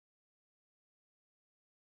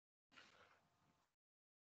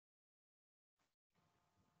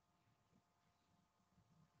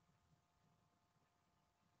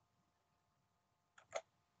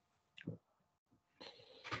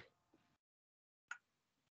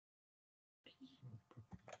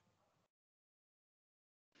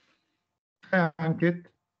Hi, Ankit.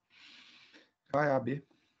 Hi, Abhi.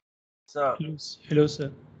 So, Hello,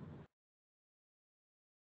 sir.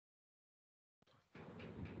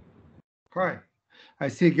 Hi. I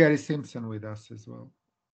see Gary Simpson with us as well.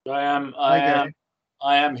 I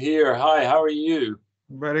am here. Hi, how are you?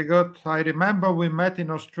 Very good. I remember we met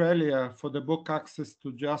in Australia for the book Access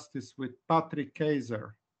to Justice with Patrick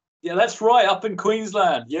Kaiser. Yeah, that's right, up in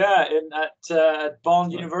Queensland. Yeah, at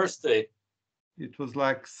Bond University. It was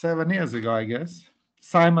like 7 years ago, I guess.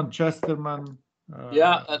 Simon Chesterman.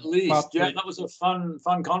 Yeah, at least. Patrick, Yeah, that was a fun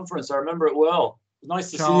conference. I remember it well. Nice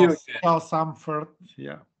to see you again. Charles Samford.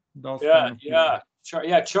 Yeah.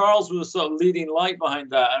 Charles was sort of leading light behind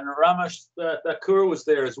that, and Ramesh Thakur was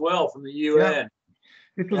there as well from the UN. Yeah.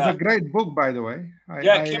 It was a great book, by the way.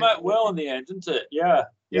 It came out well in the end, didn't it? Yeah.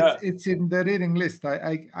 It's in the reading list.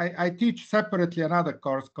 I teach separately another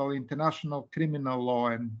course called International Criminal Law,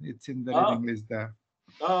 and it's in the reading list there.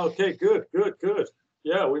 Oh, okay, good.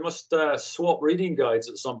 Yeah, we must swap reading guides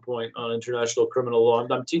at some point on international criminal law.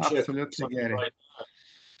 I'm teaching Absolutely, Gary. Right now.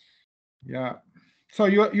 Yeah. So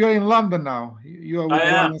you're in London now. You are with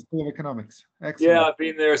the London School of Economics. Excellent. Yeah, I've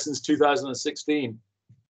been there since 2016.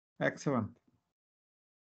 Excellent.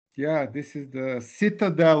 Yeah, this is the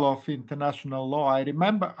citadel of international law. I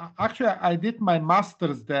remember, actually, I did my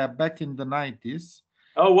master's there back in the 90s.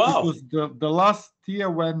 Oh, wow. It was the last year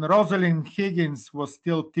when Rosalind Higgins was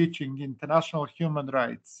still teaching international human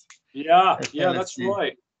rights. Yeah, that's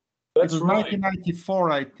right. It was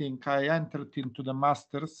 1994, I think, I entered into the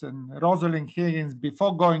master's, and Rosalind Higgins,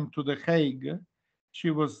 before going to The Hague, she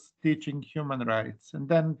was teaching human rights. And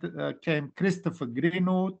then came Christopher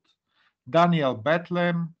Greenwood, Daniel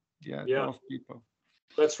Bethlehem, those people.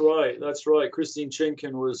 That's right. Christine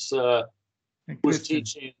Chinkin was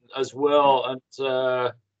teaching as well, and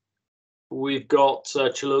we've got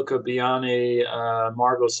Chiluka Biani,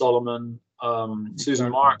 Margot Solomon,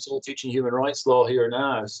 Susan Marks, all teaching human rights law here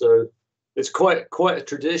now. So it's quite a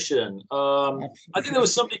tradition. I think there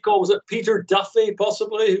was somebody called, was it Peter Duffy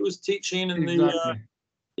possibly, who was teaching in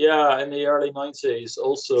in the early 90s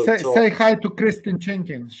also. Say hi to Christine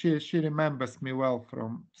Chinkin. She remembers me well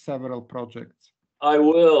from several projects. I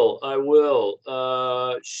will.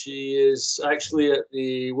 She is actually at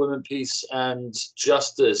the Women, Peace and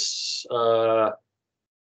Justice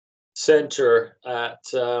Center at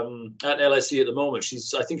LSE at the moment.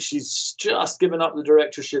 I think she's just given up the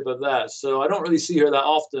directorship of that. So I don't really see her that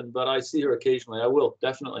often, but I see her occasionally. I will,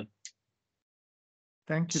 definitely.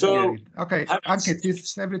 Thank you, Gary. Okay, Ankit,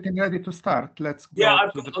 is everything ready to start? Let's go. Yeah,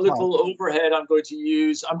 I've got a little overhead I'm going to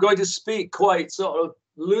use. I'm going to speak quite sort of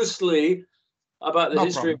loosely about the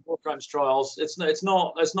history of war crimes trials. It's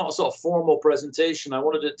not a sort of formal presentation. I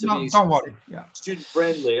wanted it to be student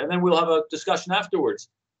friendly, and then we'll have a discussion afterwards.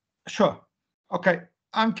 Sure. Okay,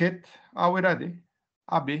 Ankit, are we ready?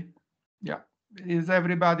 Abhi, yeah. Is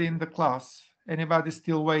everybody in the class? Anybody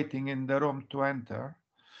still waiting in the room to enter?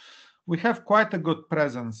 We have quite a good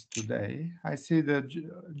presence today. I see the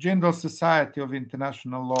Jindal Society of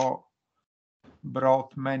International Law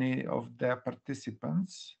brought many of their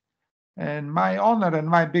participants. And my honor and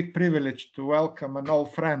my big privilege to welcome an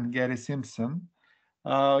old friend, Gary Simpson.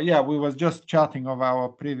 We was just chatting of our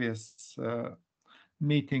previous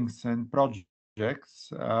meetings and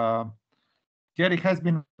projects. Gary has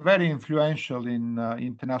been very influential in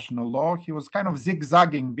international law. He was kind of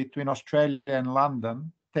zigzagging between Australia and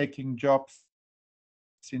London, taking jobs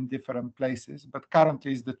in different places, but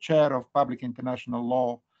currently is the chair of public international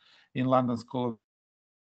law in London School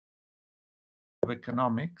of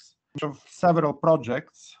Economics. Of several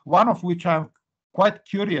projects, one of which I'm quite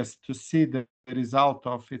curious to see the result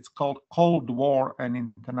of. It's called Cold War and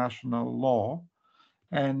International Law.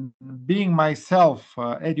 And being myself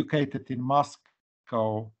educated in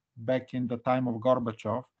Moscow back in the time of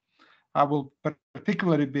Gorbachev, I will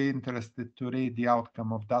particularly be interested to read the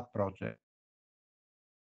outcome of that project.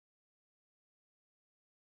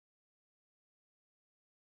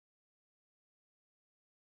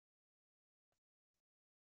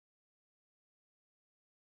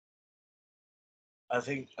 I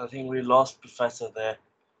think we lost Professor there.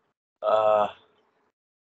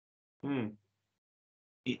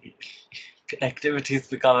 Connectivity is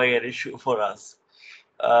becoming an issue for us.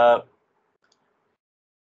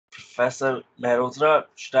 Professor Mehrotra,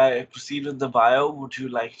 should I proceed with the bio? Would you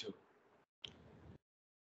like to?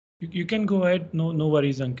 You can go ahead. No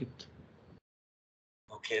worries, Ankit.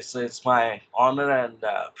 Okay, so it's my honor and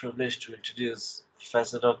privilege to introduce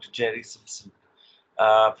Professor Dr. Gerry Simpson.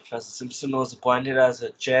 Professor Simpson was appointed as a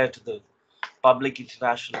chair to the Public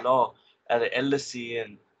International Law at the LSE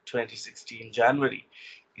in 2016 January.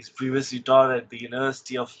 He's previously taught at the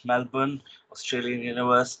University of Melbourne, Australian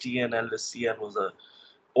University, and LSE, and was a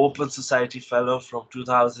Open Society Fellow from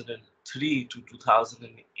 2003 to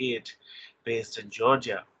 2008, based in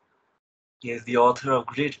Georgia. He is the author of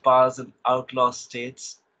Great Powers and Outlaw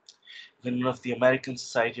States, winner of the American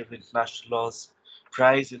Society of International Law's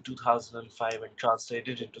prize in 2005, and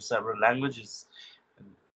translated into several languages.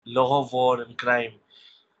 Law of War and Crime,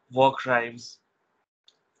 War Crimes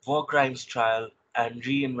Trial, and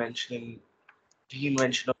Reinvention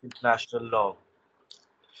of International Law.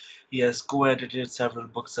 He has co-edited several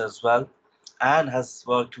books as well, and has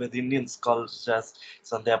worked with Indian scholars such as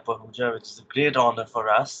Sandhya Pahuja, which is a great honor for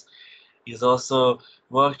us. He's also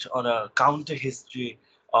worked on a counter history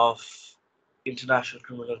of international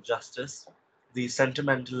criminal justice, The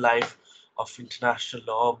Sentimental Life of International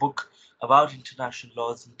Law, a book about international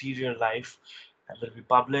law's interior life, and will be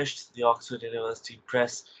published in the Oxford University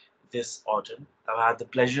Press this autumn. I've had the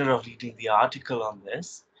pleasure of reading the article on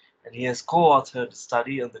this, and he has co-authored a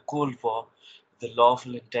study on the Cold War, The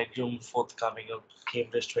Lawful Integrum, forthcoming of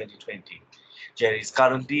Cambridge 2020.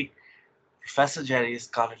 Professor Gerry is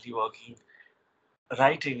currently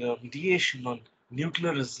writing a mediation on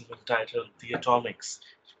nuclearism entitled The Atomics.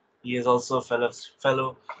 He is also a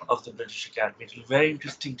fellow of the British Academy. It will be very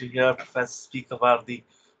interesting to hear Professor speak about the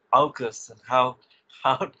AUKUS and how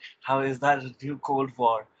is that a new Cold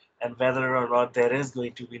War, and whether or not there is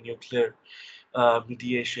going to be nuclear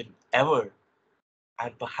mediation ever,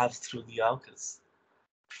 and perhaps through the AUKUS.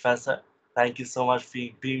 Professor, thank you so much for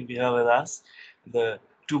being here with us in the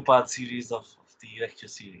two-part series of the lecture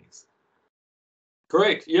series.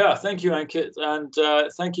 Great. Yeah, thank you, Ankit. And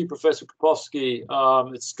thank you, Professor Popovski.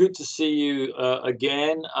 It's good to see you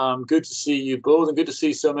again. Good to see you both, and good to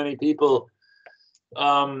see so many people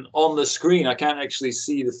on the screen. I can't actually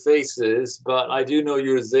see the faces, but I do know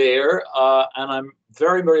you're there. And I'm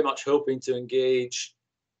very, very much hoping to engage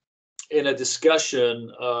in a discussion,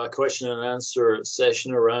 question and answer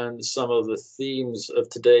session around some of the themes of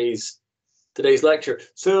today's lecture.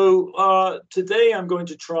 So today I'm going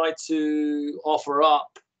to try to offer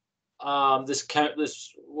up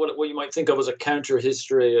what you might think of as a counter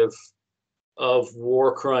history of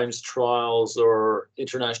war crimes trials or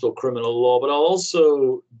international criminal law, but I'll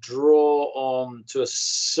also draw on, to a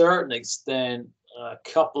certain extent, a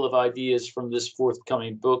couple of ideas from this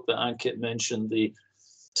forthcoming book that Ankit mentioned, The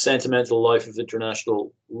Sentimental Life of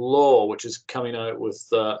International Law, which is coming out with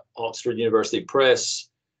Oxford University Press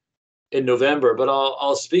in November. But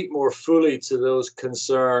I'll speak more fully to those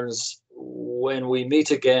concerns when we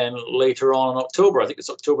meet again later on in October. I think it's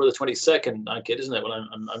October the 22nd, Ankit, isn't it? When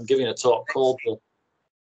I'm giving a talk called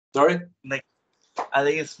sorry? I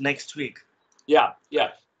think it's next week. Yeah,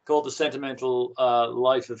 called The Sentimental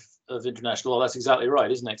Life of International Law. That's exactly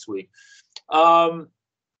right. It's next week.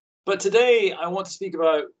 But today I want to speak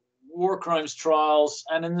about war crimes trials,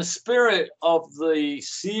 and in the spirit of the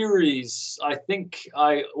series, I think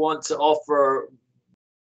I want to offer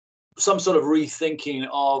some sort of rethinking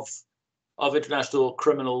of international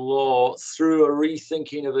criminal law through a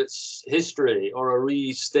rethinking of its history, or a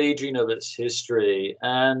restaging of its history.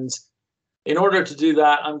 And in order to do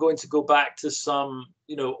that, I'm going to go back to some,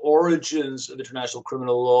 origins of international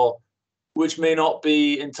criminal law, which may not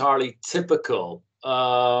be entirely typical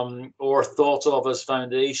or thought of as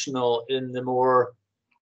foundational in the more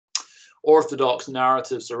orthodox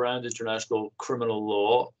narratives around international criminal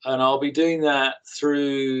law. And I'll be doing that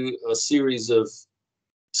through a series of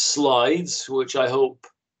slides, which I hope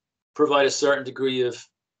provide a certain degree of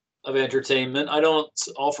entertainment. I don't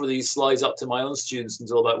offer these slides up to my own students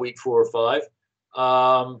until about week 4 or 5,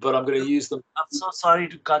 but I'm going to use them. I'm so sorry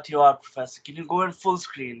to cut you out, Professor. Can you go in full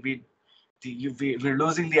screen? We're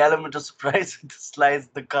losing the element of surprise with the slides,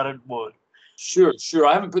 the current mode. Sure.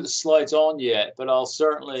 I haven't put the slides on yet, but I'll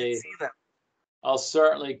certainly see them. I'll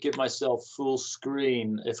certainly give myself full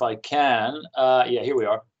screen if I can. Yeah, here we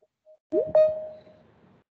are.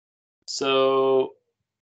 So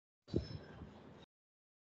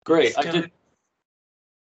great.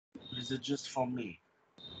 Is it just for me?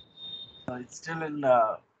 It's still in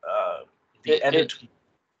the edit.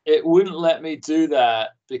 It wouldn't let me do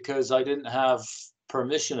that because I didn't have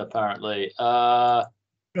permission, apparently.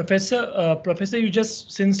 Professor, you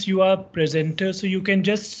just, since you are presenter, so you can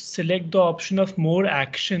just select the option of more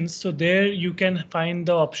actions. So there you can find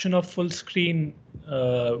the option of full screen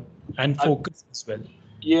and focus as well.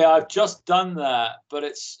 Yeah, I've just done that, but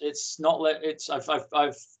it's not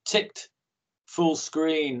I've ticked full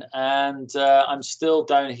screen, and I'm still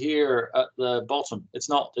down here at the bottom. It's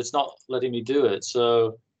not letting me do it.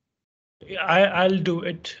 So I'll do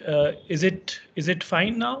it. Is it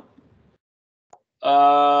fine now?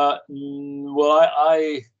 Well,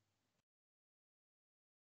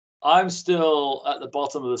 I'm still at the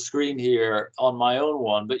bottom of the screen here on my own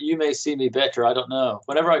one, but you may see me better. I don't know.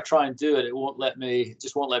 Whenever I try and do it, it won't let me.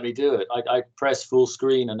 Just won't let me do it. I press full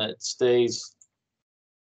screen and it stays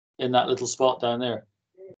in that little spot down there.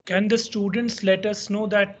 Can the students let us know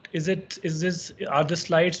that are the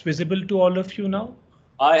slides visible to all of you now?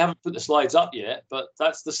 I haven't put the slides up yet, but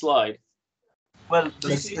that's the slide. Well,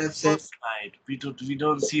 we see the first slide. We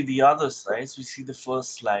don't see the other slides. We see the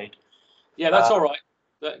first slide. Yeah, that's all right.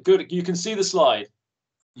 Good. You can see the slide.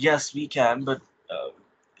 Yes, we can. But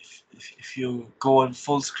if you go on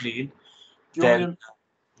full screen, then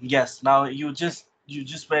yes. Now you just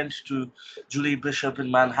went to Julie Bishop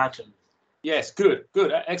in Manhattan. Yes. Good.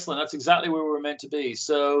 Excellent. That's exactly where we were meant to be.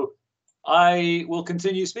 So I will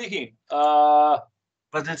continue speaking. But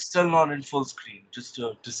it's still not in full screen. Just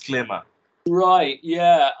a disclaimer. Right.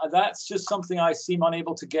 Yeah. That's just something I seem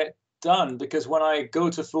unable to get done, because when I go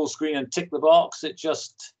to full screen and tick the box, it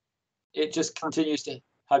just continues to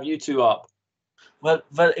have you two up. Well,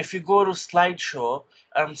 if you go to slideshow,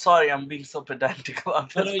 I'm sorry, I'm being so pedantic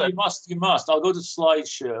about this. No, you must. I'll go to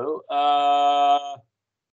slideshow.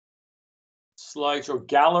 Slideshow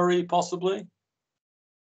gallery, possibly.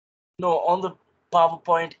 No, on the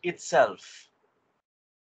PowerPoint itself.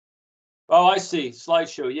 Oh, I see.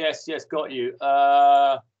 Slideshow. Yes, got you.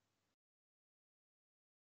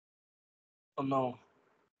 Oh no,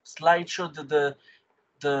 slideshow.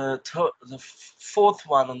 The fourth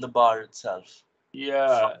one on the bar itself.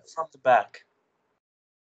 Yeah. From the back.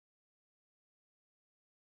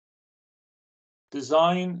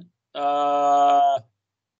 Design. No,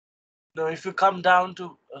 if you come down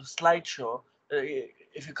to slideshow,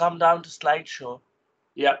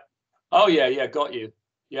 Yeah. Oh yeah, got you.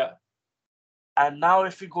 Yeah. And now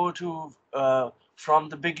if you go to from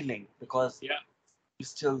the beginning, because yeah, you're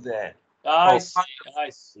still there. I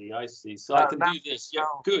see. So I can do this. Yeah,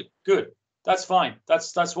 good. That's fine.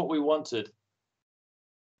 That's what we wanted.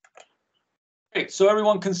 Great. So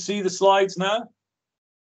everyone can see the slides now?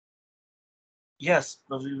 Yes,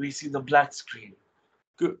 but we see the black screen.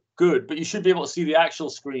 Good. But you should be able to see the actual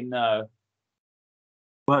screen now.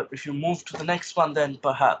 But if you move to the next one, then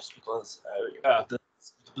perhaps, because the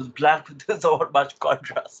black, there's not much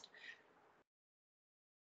contrast.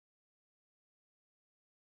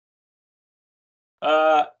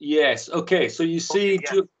 Yes. Okay. So you see.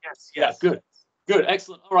 Okay, yes. Yeah. Good.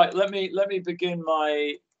 Excellent. All right. Let me begin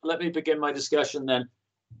my discussion then.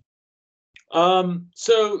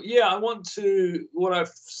 So yeah, I want to, what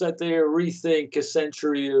I've said there, rethink a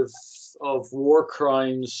century of war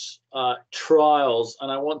crimes trials,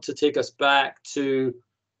 and I want to take us back to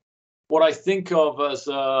what I think of as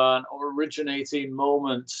an originating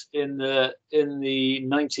moment in the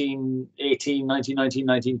 1918, 1919,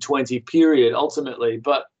 1920 period, ultimately.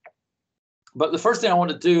 But the first thing I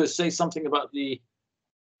want to do is say something about the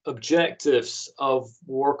objectives of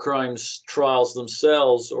war crimes trials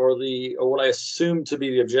themselves, or what I assume to be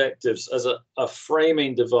the objectives as a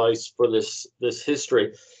framing device for this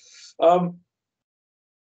history. So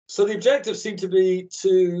the objectives seem to be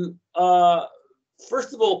to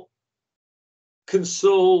first of all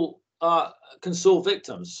console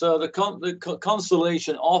victims. So the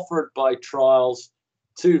consolation offered by trials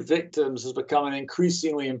to victims has become an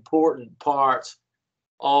increasingly important part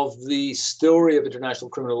of the story of international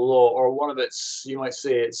criminal law, or one of its, you might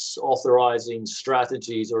say, its authorizing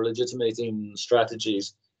strategies or legitimating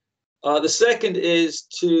strategies. The second is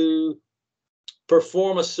to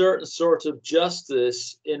perform a certain sort of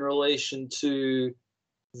justice in relation to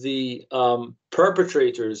the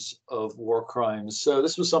perpetrators of war crimes. So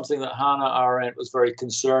this was something that Hannah Arendt was very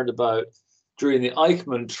concerned about during the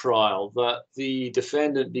Eichmann trial, that the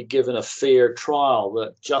defendant be given a fair trial,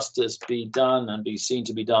 that justice be done and be seen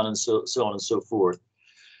to be done, and so on and so forth.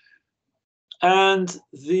 And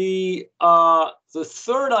the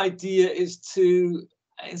third idea is to,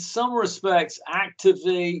 in some respects,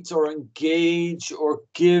 activate or engage or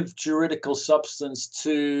give juridical substance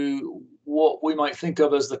to what we might think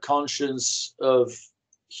of as the conscience of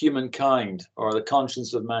humankind, or the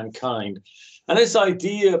conscience of mankind. And this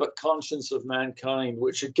idea of a conscience of mankind,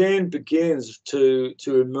 which again begins to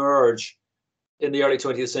emerge in the early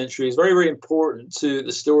 20th century, is very, very important to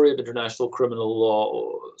the story of international criminal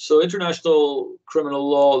law. So international criminal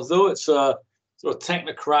law, though it's a sort of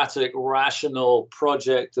technocratic, rational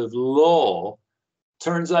project of law,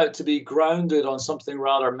 turns out to be grounded on something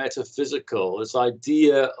rather metaphysical, this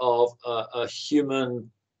idea of a human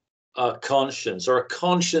conscience, or a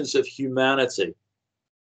conscience of humanity.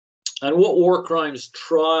 And what war crimes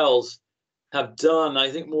trials have done, I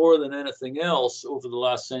think, more than anything else over the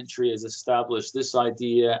last century is establish this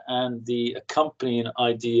idea and the accompanying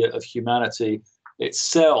idea of humanity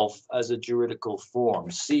itself as a juridical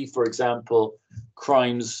form. See, for example,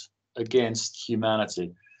 crimes against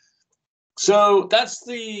humanity. So that's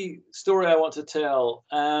the story I want to tell,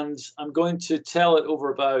 and I'm going to tell it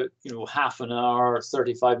over about half an hour,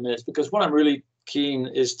 35 minutes, because what I'm really keen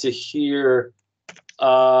is to hear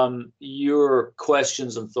your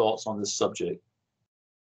questions and thoughts on this subject.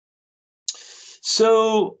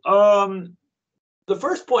 So the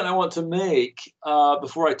first point I want to make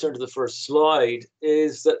before I turn to the first slide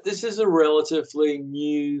is that this is a relatively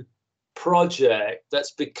new project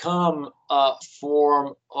that's become a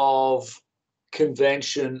form of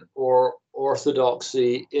convention or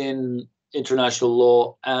orthodoxy in international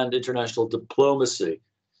law and international diplomacy.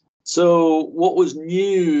 So what was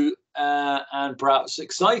new and perhaps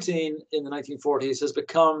exciting in the 1940s has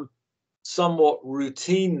become somewhat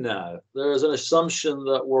routine now. There is an assumption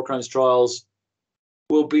that war crimes trials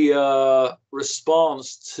will be a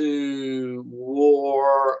response to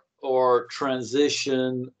war or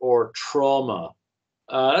transition or trauma.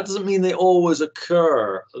 That doesn't mean they always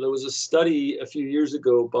occur. There was a study a few years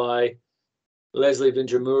ago by Leslie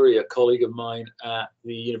Vinjamuri, a colleague of mine at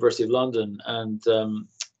the University of London, and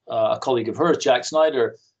a colleague of hers, Jack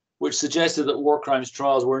Snyder, which suggested that war crimes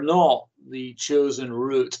trials were not the chosen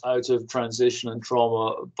route out of transition and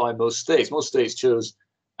trauma by most states. Most states chose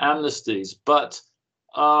amnesties, but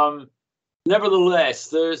nevertheless,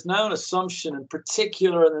 there is now an assumption, in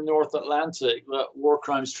particular in the North Atlantic, that war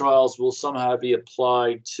crimes trials will somehow be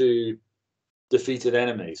applied to defeated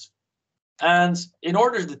enemies. And in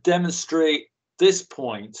order to demonstrate this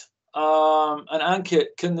point, and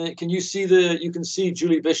Ankit, can you see you can see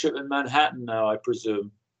Julie Bishop in Manhattan now, I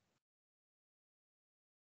presume?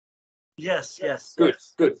 Yes.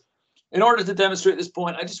 Good. In order to demonstrate this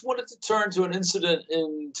point, I just wanted to turn to an incident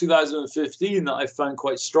in 2015 that I found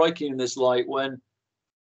quite striking in this light, when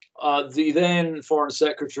the then Foreign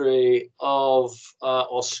Secretary of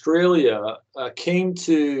Australia came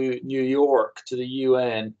to New York, to the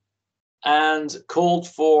UN, and called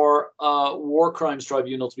for a war crimes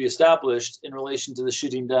tribunal to be established in relation to the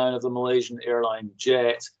shooting down of the Malaysian airline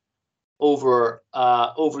jet over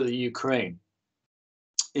the Ukraine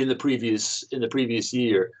in the previous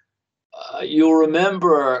year. You'll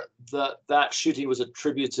remember that shooting was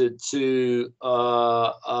attributed to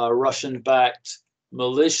a Russian-backed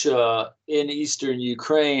militia in eastern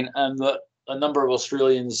Ukraine, and that a number of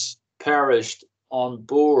Australians perished on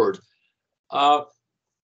board.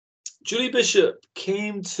 Julie Bishop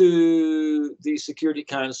came to the Security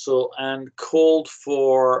Council and called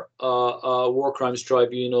for a war crimes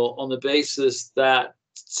tribunal on the basis that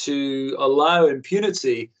to allow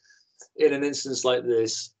impunity in an instance like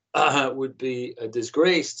this would be a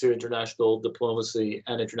disgrace to international diplomacy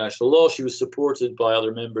and international law. She was supported by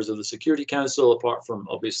other members of the Security Council, apart from,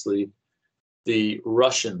 obviously, the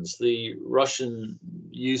Russians. The Russian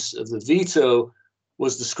use of the veto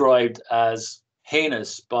was described as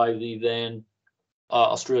heinous by the then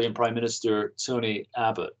Australian Prime Minister, Tony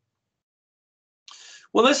Abbott.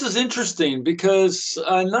 Well, this is interesting because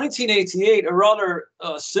in 1988, a rather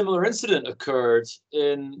similar incident occurred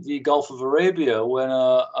in the Gulf of Arabia when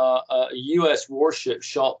a US warship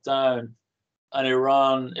shot down an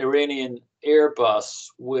Iranian Airbus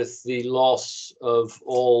with the loss of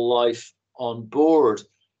all life on board.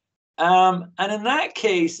 And in that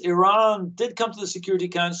case, Iran did come to the Security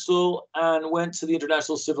Council and went to the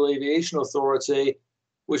International Civil Aviation Authority,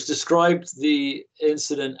 which described the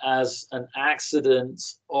incident as an accident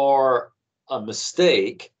or a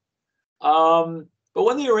mistake. But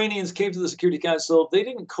when the Iranians came to the Security Council, they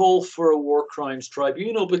didn't call for a war crimes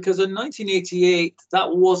tribunal because in 1988,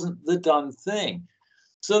 that wasn't the done thing.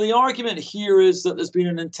 So the argument here is that there's been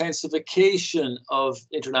an intensification of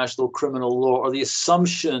international criminal law, or the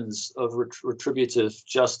assumptions of retributive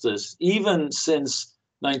justice, even since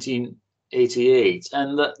 1988,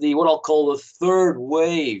 and that what I'll call the third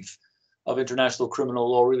wave of international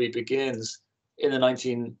criminal law really begins in the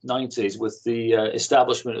 1990s with the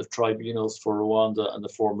establishment of tribunals for Rwanda and the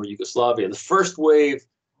former Yugoslavia. The first wave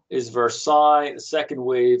is Versailles. The second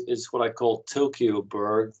wave is what I call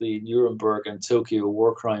Tokyo-burg, the Nuremberg and Tokyo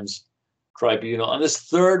war crimes tribunal. And this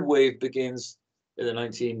third wave begins in the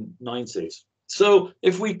 1990s. So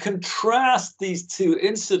if we contrast these two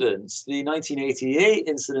incidents, the 1988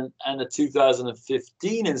 incident and the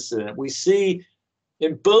 2015 incident, we see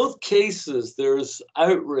in both cases there's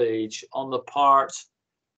outrage on the part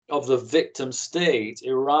of the victim state,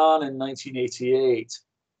 Iran in 1988,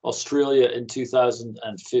 Australia in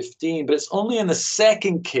 2015. But it's only in the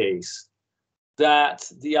second case that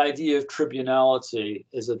the idea of tribunality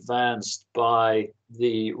is advanced by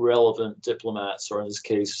the relevant diplomats, or in this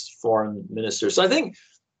case, foreign ministers. So I think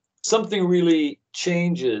something really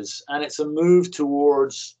changes, and it's a move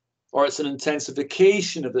towards, or it's an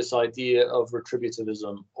intensification of this idea of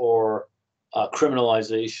retributivism or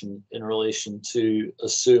criminalization in relation to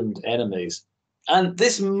assumed enemies. And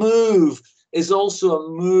this move is also a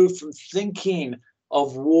move from thinking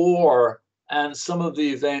of war and some of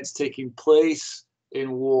the events taking place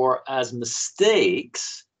in war as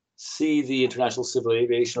mistakes. See the International Civil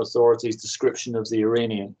Aviation Authority's description of the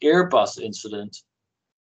Iranian Airbus incident,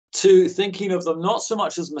 to thinking of them not so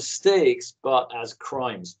much as mistakes, but as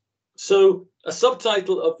crimes. So a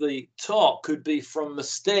subtitle of the talk could be From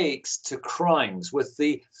Mistakes to Crimes, with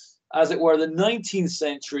the, as it were, the 19th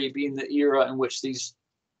century being the era in which these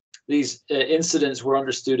incidents were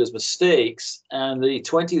understood as mistakes, and the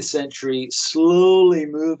 20th century slowly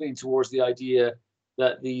moving towards the idea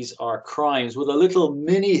that these are crimes, with a little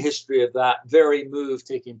mini history of that very move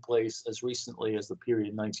taking place as recently as the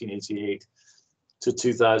period 1988 to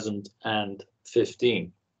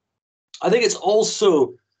 2015. I think it's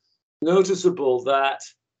also noticeable that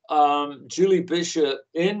Julie Bishop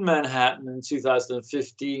in Manhattan in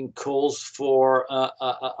 2015 calls for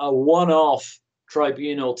a one-off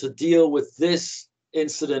tribunal to deal with this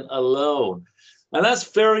incident alone. And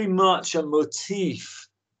that's very much a motif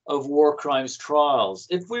of war crimes trials.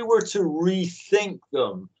 If we were to rethink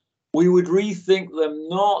them, we would rethink them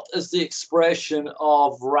not as the expression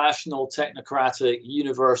of rational, technocratic,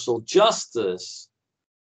 universal justice,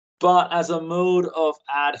 but as a mode of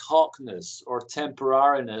ad hocness or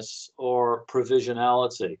temporariness or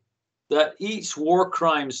provisionality. That each war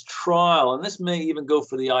crimes trial, and this may even go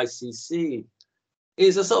for the ICC,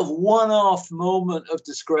 is a sort of one-off moment of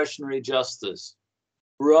discretionary justice,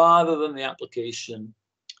 rather than the application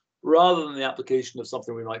of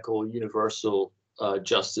something we might call universal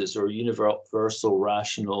justice or universal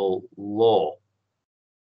rational law.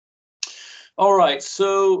 All right,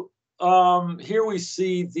 so here we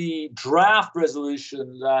see the draft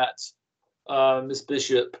resolution that Ms.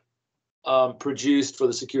 Bishop produced for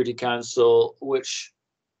the Security Council, which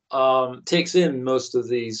takes in most of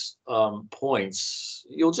these points.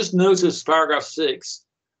 You'll just notice paragraph 6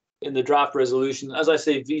 in the draft resolution, as I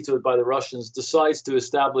say, vetoed by the Russians, decides to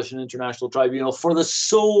establish an international tribunal for the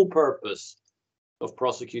sole purpose of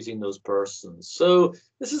prosecuting those persons. So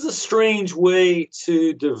this is a strange way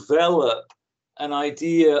to develop an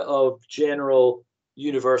idea of general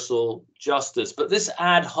universal justice. But this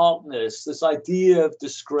ad hocness, this idea of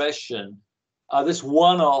discretion, this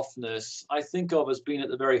one-offness, I think of as being at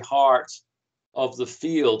the very heart of the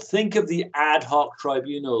field. Think of the ad hoc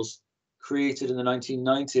tribunals created in the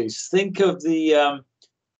 1990s. Think of the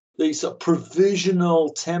sort of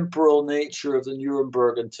provisional temporal nature of the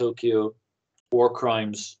Nuremberg and Tokyo war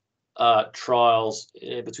crimes trials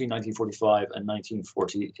between 1945 and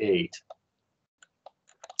 1948.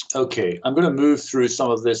 Okay, I'm going to move through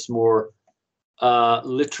some of this more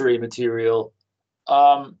literary material.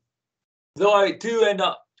 Though I do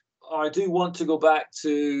want to go back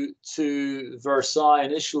to Versailles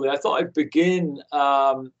initially. I thought I'd begin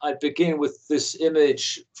with this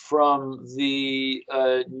image from the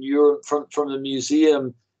from the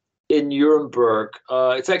museum in Nuremberg.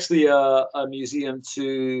 It's actually a museum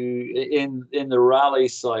in the rally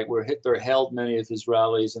site where Hitler held many of his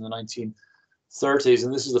rallies in the 1930s,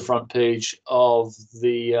 and this is the front page of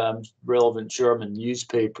the relevant German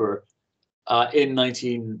newspaper. In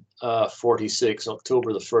 1946,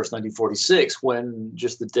 October the 1st, 1946, when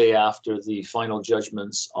just the day after the final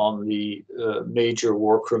judgments on the major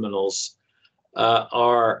war criminals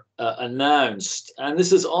are announced. And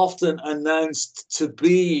this is often announced to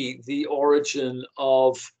be the origin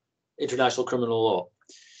of international criminal law.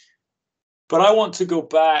 But I want to go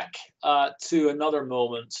back to another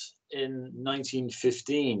moment in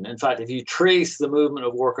 1915. In fact, if you trace the movement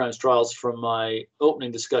of war crimes trials from my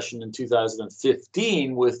opening discussion in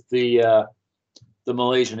 2015 with the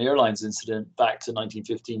Malaysian Airlines incident back to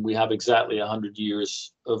 1915, we have exactly 100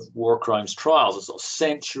 years of war crimes trials, a sort of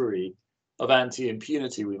century of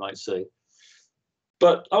anti-impunity, we might say.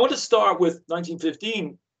 But I want to start with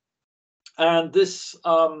 1915 and this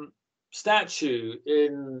statue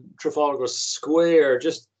in Trafalgar Square,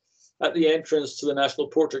 just at the entrance to the National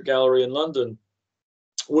Portrait Gallery in London,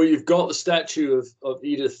 where you've got the statue of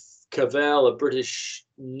Edith Cavell, a British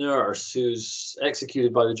nurse who's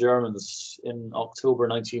executed by the Germans in October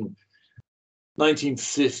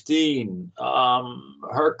 1915.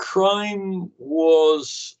 Her crime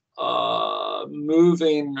was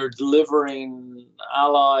moving or delivering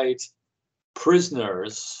Allied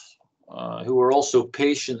prisoners who were also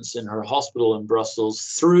patients in her hospital in Brussels,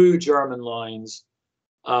 through German lines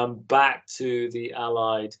back to the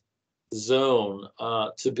Allied zone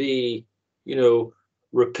to be,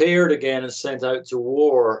 repaired again and sent out to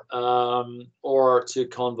war or to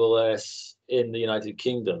convalesce in the United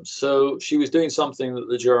Kingdom. So she was doing something that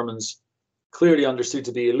the Germans clearly understood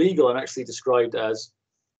to be illegal and actually described as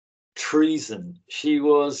treason. She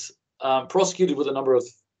was prosecuted with a number of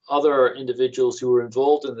other individuals who were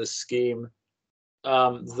involved in this scheme,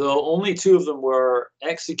 though only 2 of them were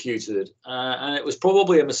executed. And it was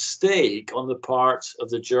probably a mistake on the part of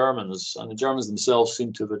the Germans, and the Germans themselves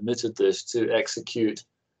seem to have admitted this,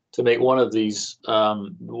 to make one of these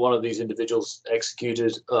individuals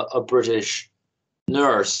executed, a British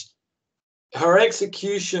nurse. Her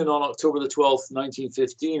execution on October the 12th,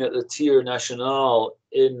 1915, at the Tir National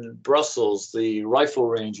in Brussels, the rifle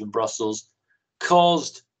range in Brussels,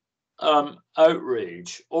 caused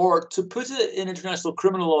outrage, or to put it in international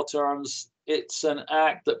criminal law terms, it's an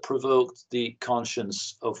act that provoked the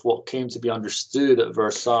conscience of what came to be understood at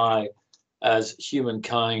Versailles as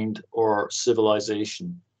humankind or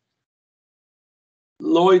civilization.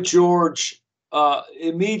 Lloyd George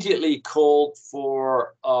immediately called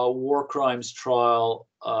for a war crimes trial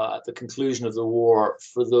at the conclusion of the war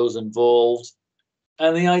for those involved.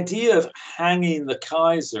 And the idea of hanging the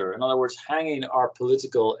Kaiser, in other words, hanging our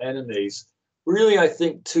political enemies, really, I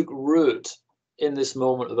think, took root in this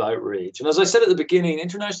moment of outrage. And as I said at the beginning,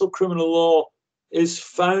 international criminal law is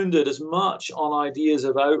founded as much on ideas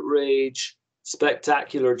of outrage,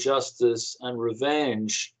 spectacular justice, and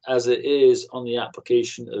revenge as it is on the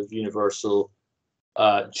application of universal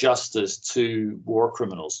justice to war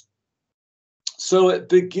criminals. So it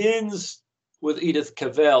begins with Edith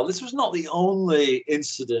Cavell. This was not the only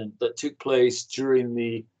incident that took place during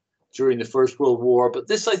the First World War, but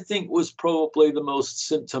this, I think, was probably the most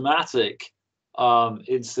symptomatic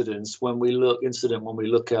incident when we look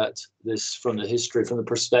at this from the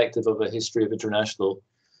perspective of a history of international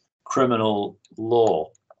criminal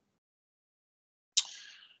law.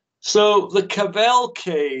 So the Cavell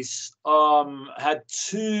case had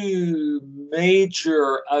 2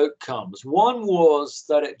 major outcomes. One was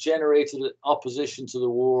that it generated opposition to the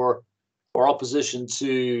war, or opposition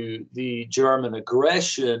to the German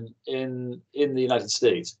aggression in the United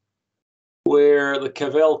States, where the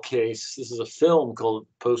Cavell case, this is a film called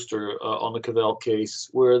Poster on the Cavell case,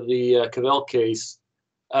 where the Cavell case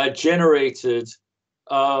generated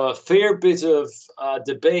a fair bit of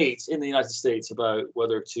debate in the United States about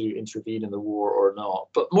whether to intervene in the war or not.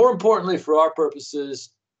 But more importantly, for our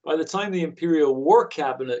purposes, by the time the Imperial War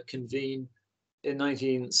Cabinet convened in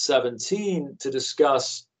 1917 to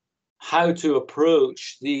discuss how to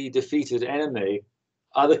approach the defeated enemy,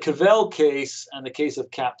 the Cavell case and the case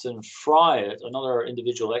of Captain Fryatt, another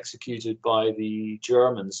individual executed by the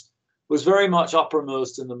Germans, was very much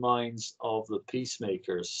uppermost in the minds of the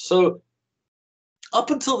peacemakers. So up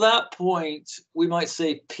until that point, we might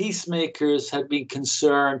say peacemakers had been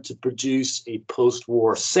concerned to produce a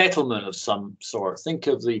post-war settlement of some sort. Think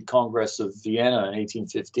of the Congress of Vienna in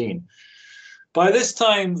 1815. By this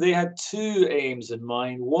time, they had 2 aims in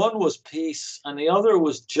mind. One was peace, and the other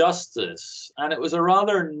was justice. And it was a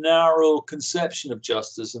rather narrow conception of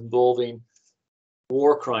justice involving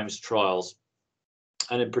war crimes trials,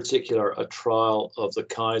 and in particular, a trial of the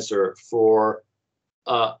Kaiser for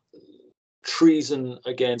treason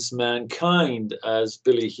against mankind, as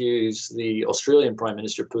Billy Hughes, the Australian Prime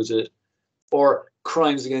Minister, put it, or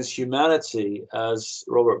crimes against humanity, as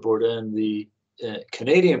Robert Bourdain, the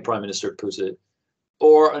Canadian Prime Minister, put it,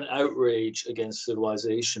 or an outrage against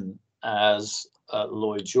civilization, as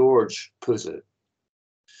Lloyd George put it.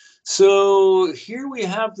 So here we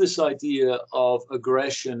have this idea of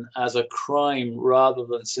aggression as a crime rather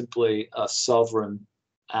than simply a sovereign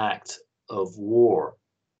act of war.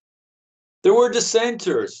 There were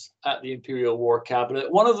dissenters at the Imperial War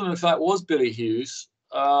Cabinet. One of them, in fact, was Billy Hughes,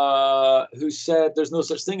 who said there's no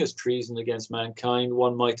such thing as treason against mankind.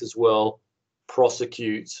 One might as well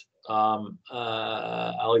prosecute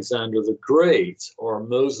Alexander the Great or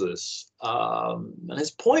Moses. And his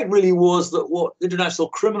point really was that what international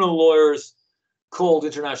criminal lawyers called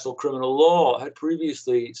international criminal law had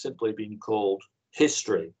previously simply been called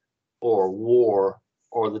history or war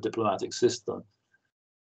or the diplomatic system.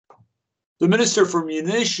 The Minister for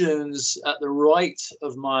Munitions at the right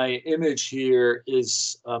of my image here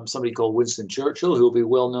is somebody called Winston Churchill, who will be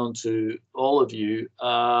well known to all of you,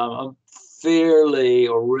 a fairly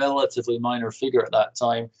or relatively minor figure at that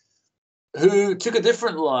time, who took a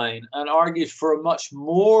different line and argued for a much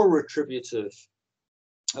more retributive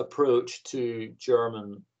approach to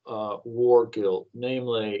German war guilt,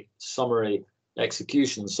 namely summary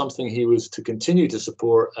execution, something he was to continue to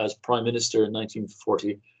support as Prime Minister in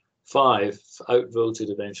 1945, outvoted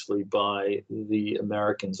eventually by the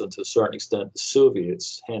Americans and to a certain extent the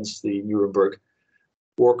Soviets, hence the Nuremberg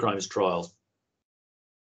war crimes trials.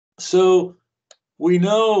 So we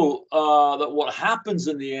know that what happens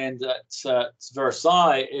in the end at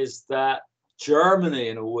Versailles is that Germany,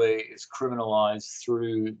 in a way, is criminalized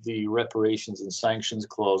through the reparations and sanctions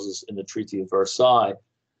clauses in the Treaty of Versailles.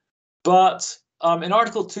 But in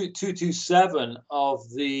Article 227 of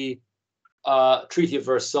the Treaty of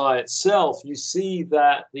Versailles itself, you see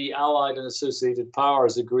that the Allied and associated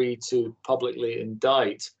powers agreed to publicly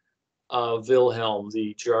indict Wilhelm,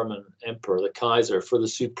 the German emperor, the Kaiser, for a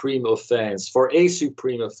supreme offense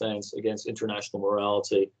against international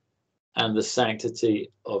morality and the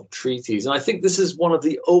sanctity of treaties. And I think this is one of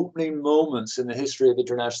the opening moments in the history of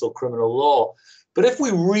international criminal law. But if we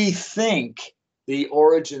rethink the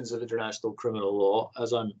origins of international criminal law,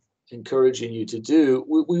 as I'm encouraging you to do,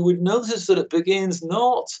 we would notice that it begins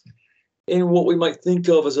not in what we might think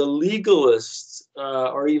of as a legalist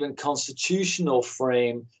or even constitutional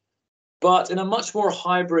frame, but in a much more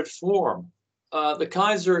hybrid form. The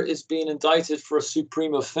Kaiser is being indicted for a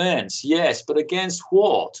supreme offense, yes, but against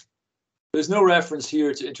what? There's no reference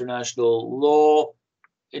here to international law,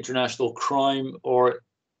 international crime, or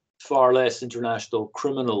far less international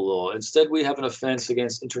criminal law. Instead, we have an offense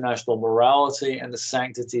against international morality and the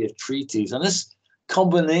sanctity of treaties. And this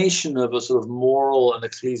combination of a sort of moral and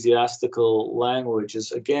ecclesiastical language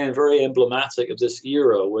is, again, very emblematic of this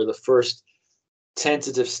era where the first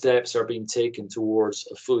tentative steps are being taken towards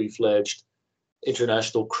a fully fledged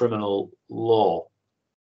international criminal law.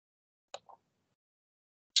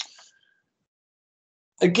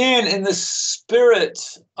 Again, in the spirit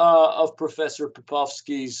of Professor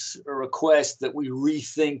Popovski's request that we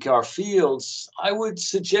rethink our fields, I would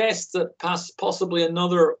suggest that possibly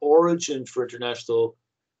another origin for international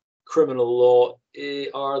criminal law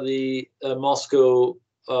are the Moscow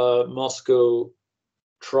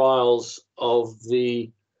trials of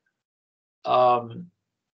the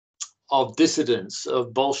dissidents,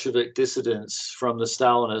 of Bolshevik dissidents from the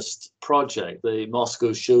Stalinist project, the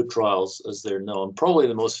Moscow show trials, as they're known. Probably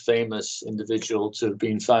the most famous individual to have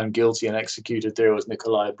been found guilty and executed there was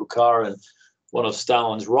Nikolai Bukharin, one of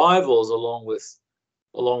Stalin's rivals, along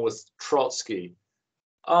with Trotsky.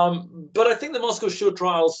 But I think the Moscow show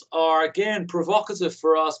trials are, again, provocative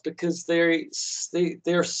for us because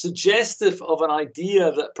they're suggestive of an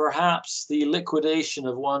idea that perhaps the liquidation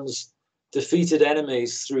of one's defeated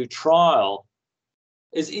enemies through trial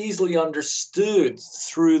is easily understood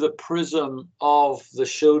through the prism of the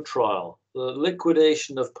show trial. The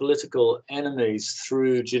liquidation of political enemies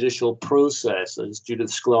through judicial process, as Judith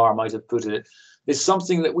Sklar might have put it, is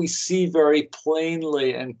something that we see very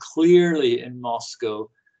plainly and clearly in Moscow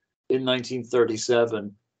in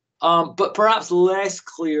 1937, but perhaps less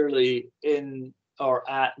clearly in or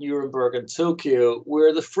at Nuremberg and Tokyo,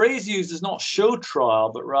 where the phrase used is not show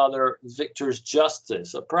trial, but rather victor's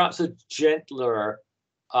justice, perhaps a gentler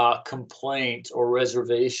complaint or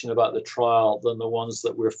reservation about the trial than the ones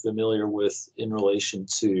that we're familiar with in relation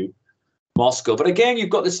to Moscow. But again,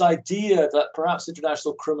 you've got this idea that perhaps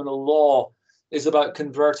international criminal law is about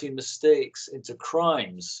converting mistakes into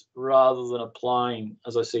crimes rather than applying,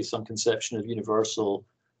 as I say, some conception of universal,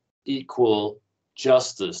 equal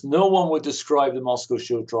justice. No one would describe the Moscow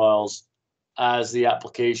show trials as the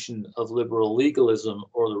application of liberal legalism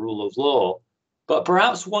or the rule of law, but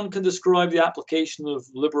perhaps one can describe the application of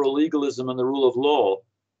liberal legalism and the rule of law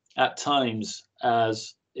at times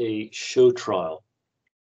as a show trial.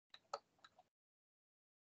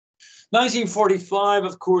 1945,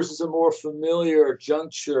 of course, is a more familiar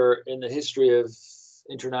juncture in the history of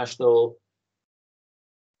international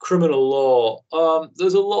criminal law.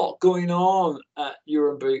 There's a lot going on at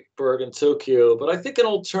Nuremberg and Tokyo, but I think an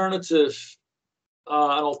alternative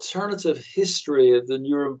history of the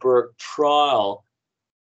Nuremberg trial,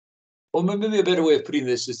 well, maybe a better way of putting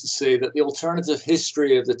this is to say that the alternative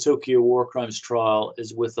history of the Tokyo war crimes trial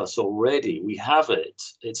is with us already. We have it.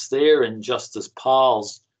 It's there in Justice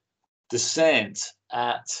Pal's dissent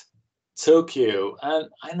at Tokyo. And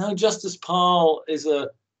I know Justice Pal is a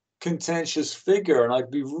contentious figure, and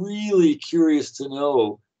I'd be really curious to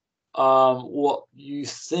know what you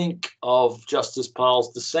think of Justice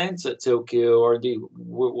Pal's dissent at Tokyo, or indeed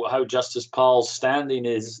how Justice Pal's standing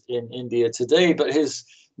is in India today. But his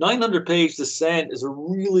 900-page dissent is a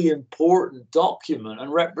really important document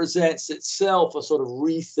and represents itself a sort of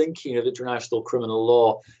rethinking of international criminal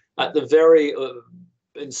law at the very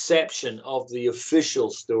inception of the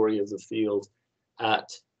official story of the field at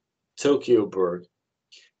Tokyo-burg.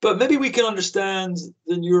 But maybe we can understand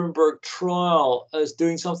the Nuremberg trial as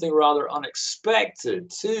doing something rather unexpected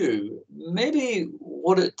too. Maybe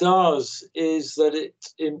what it does is that it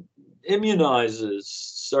immunizes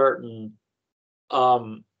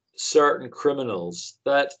certain criminals,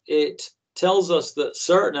 that it tells us that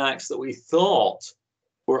certain acts that we thought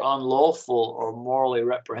were unlawful or morally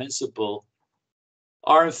reprehensible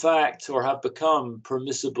are in fact or have become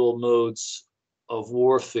permissible modes of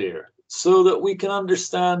warfare, so that we can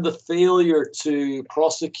understand the failure to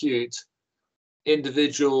prosecute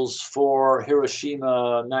individuals for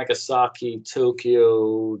Hiroshima, Nagasaki,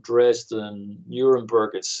 Tokyo, Dresden,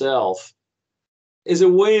 Nuremberg itself is a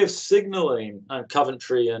way of signaling, and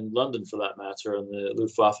Coventry and London for that matter, and the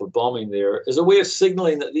Luftwaffe bombing there, is a way of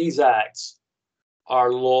signaling that these acts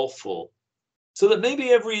are lawful. So that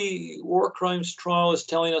maybe every war crimes trial is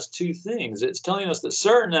telling us two things. It's telling us that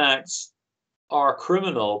certain acts are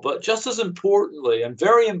criminal, but just as importantly, and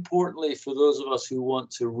very importantly for those of us who want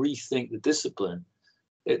to rethink the discipline,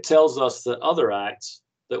 it tells us that other acts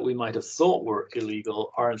that we might have thought were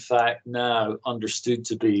illegal are in fact now understood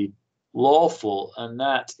to be lawful, and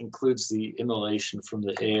that includes the immolation from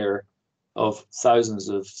the air of thousands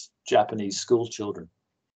of Japanese school children.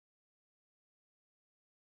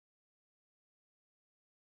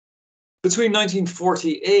 Between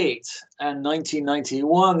 1948 and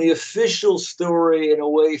 1991, the official story in a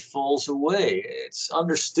way falls away. It's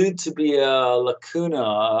understood to be a lacuna,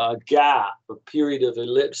 a gap, a period of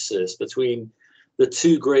ellipsis between the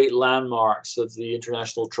two great landmarks of the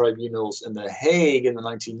international tribunals in The Hague in the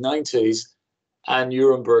 1990s and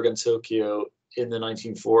Nuremberg and Tokyo in the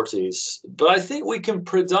 1940s. But I think we can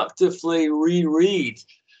productively reread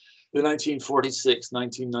the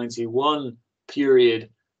 1946-1991 period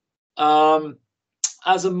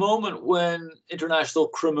as a moment when international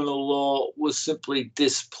criminal law was simply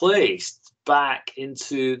displaced back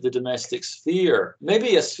into the domestic sphere,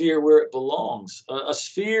 maybe a sphere where it belongs, a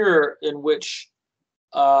sphere in which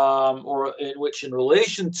in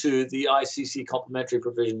relation to the ICC complementary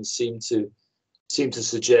provisions seem to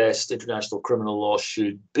suggest international criminal law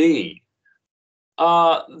should be.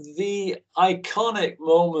 The iconic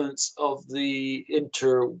moments of the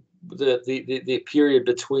period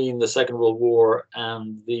between the Second World War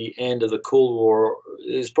and the end of the Cold War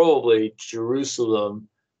is probably Jerusalem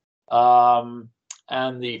and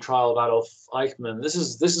the trial of Adolf Eichmann. This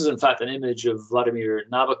is in fact an image of Vladimir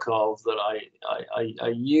Nabokov that I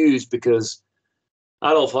use because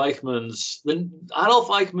Adolf Eichmann's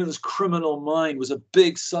criminal mind was a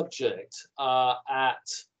big subject at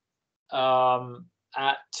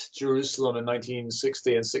Jerusalem in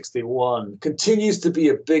 1960 and 61, continues to be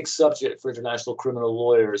a big subject for international criminal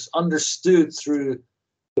lawyers, understood through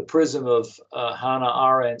the prism of Hannah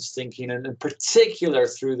Arendt's thinking, and in particular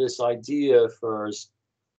through this idea of hers,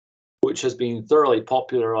 which has been thoroughly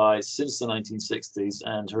popularized since the 1960s,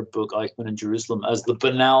 and her book Eichmann in Jerusalem, as the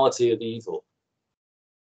banality of evil.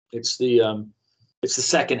 It's the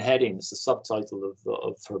second heading, it's the subtitle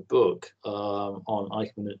of her book on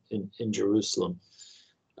Eichmann in Jerusalem.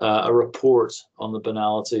 A report on the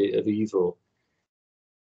banality of evil.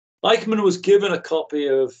 Eichmann was given a copy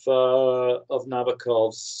of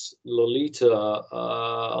Nabokov's Lolita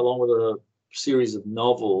along with a series of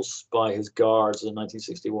novels by his guards in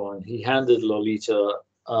 1961. He handed Lolita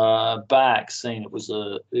back, saying it was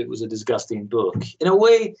a disgusting book. In a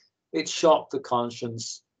way, it shocked the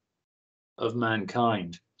conscience of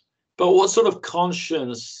mankind. But what sort of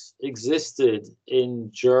conscience existed in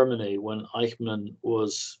Germany when Eichmann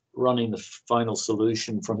was running the Final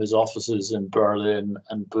Solution from his offices in Berlin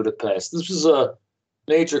and Budapest? This was a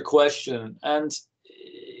major question, and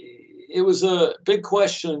it was a big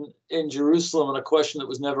question in Jerusalem, and a question that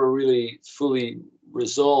was never really fully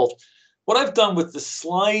resolved. What I've done with the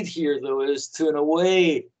slide here, though, is to, in a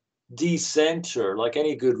way, decenter, like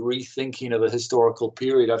any good rethinking of a historical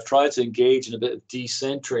period. I've tried to engage in a bit of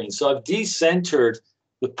decentering. So I've decentered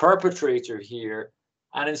the perpetrator here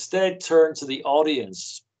and instead turned to the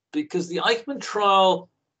audience, because the Eichmann trial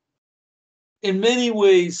in many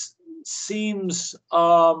ways seems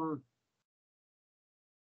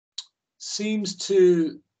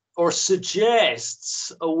to, or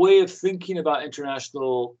suggests, a way of thinking about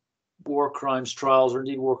international war crimes trials, or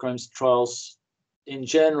indeed war crimes trials in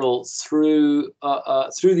general, through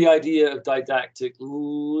the idea of didactic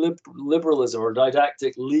liberalism or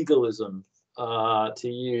didactic legalism, to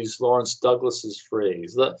use Lawrence Douglas's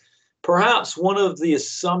phrase. That perhaps one of the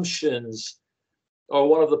assumptions or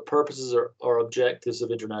one of the purposes or objectives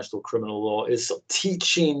of international criminal law is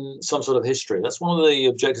teaching some sort of history. That's one of the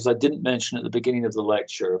objectives I didn't mention at the beginning of the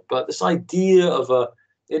lecture. But this idea of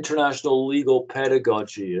international legal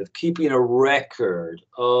pedagogy, of keeping a record,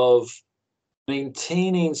 of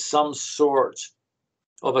maintaining some sort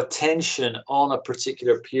of attention on a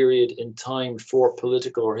particular period in time for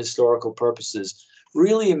political or historical purposes,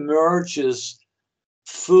 really emerges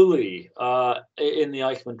fully in the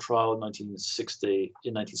Eichmann trial in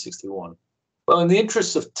 1961. Well, in the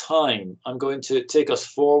interest of time, I'm going to take us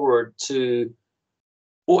forward to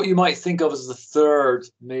what you might think of as the third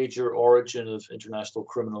major origin of international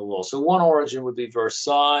criminal law. So one origin would be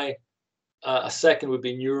Versailles, a second would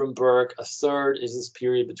be Nuremberg, a third is this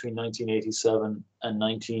period between 1987 and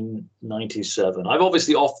 1997. I've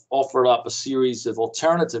obviously offered up a series of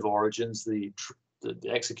alternative origins, the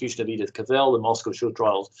execution of Edith Cavell, the Moscow show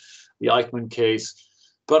trials, the Eichmann case,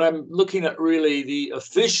 but I'm looking at really the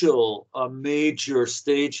official major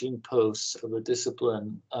staging posts of the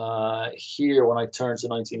discipline here when I turn to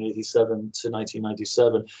 1987 to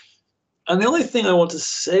 1997. And the only thing I want to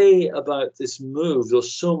say about this move, though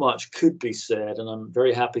so much could be said, and I'm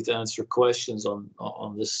very happy to answer questions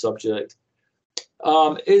on this subject,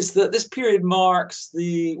 is that this period marks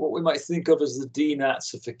what we might think of as the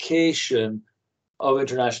denazification of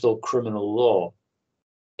international criminal law.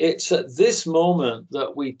 It's at this moment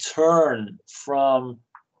that we turn from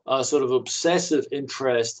a sort of obsessive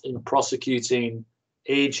interest in prosecuting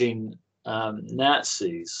aging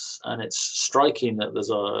Nazis, and it's striking that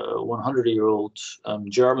there's a 100-year-old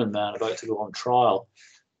German man about to go on trial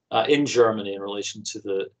in Germany in relation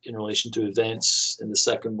to events in the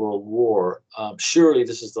Second World War. Surely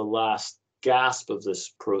this is the last gasp of this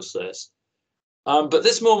process. But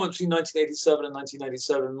this moment between 1987 and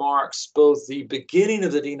 1997 marks both the beginning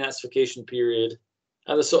of the denazification period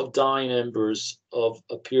and the sort of dying embers of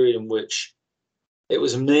a period in which it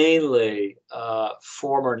was mainly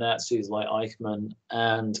former Nazis like Eichmann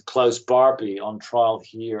and Klaus Barbie on trial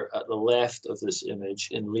here at the left of this image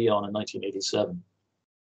in Lyon in 1987.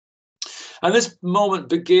 And this moment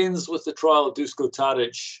begins with the trial of Duško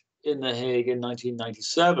Tadić in The Hague in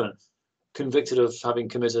 1997, convicted of having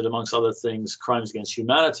committed, amongst other things, crimes against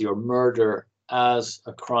humanity, or murder as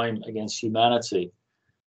a crime against humanity.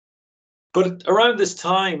 But around this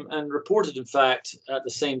time, and reported, in fact, at the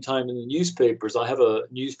same time in the newspapers, I have a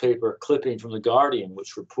newspaper clipping from The Guardian,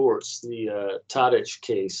 which reports the Tadić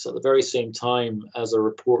case at the very same time as a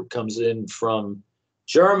report comes in from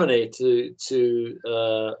Germany to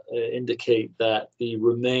indicate that the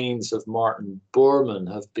remains of Martin Bormann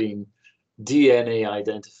have been DNA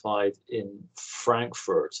identified in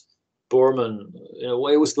Frankfurt. Bormann, in a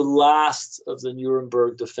way, was the last of the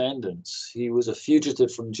Nuremberg defendants. He was a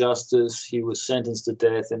fugitive from justice. He was sentenced to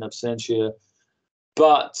death in absentia,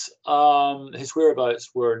 but his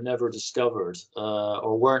whereabouts were never discovered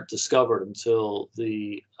or weren't discovered until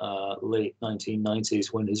the late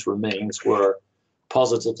 1990s, when his remains were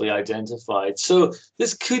positively identified. So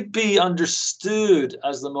this could be understood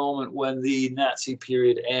as the moment when the Nazi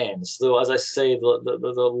period ends, though, as I say,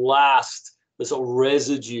 the sort of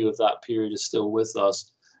residue of that period is still with us.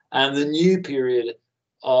 And the new period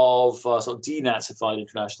of sort of denazified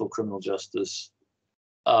international criminal justice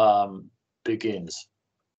begins.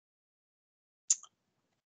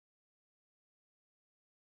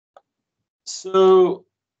 So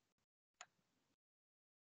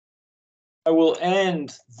I will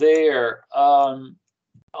end there.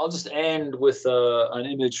 I'll just end with an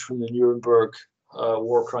image from the Nuremberg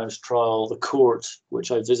war crimes trial, the court,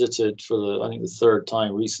 which I visited for I think the third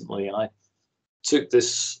time recently, and I took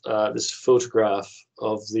this photograph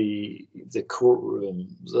of the courtroom.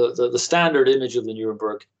 The standard image of the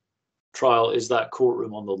Nuremberg trial is that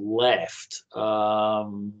courtroom on the left. I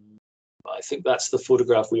think that's the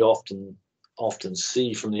photograph we often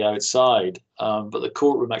see from the outside, but the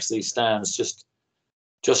courtroom actually stands just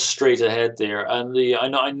straight ahead there. And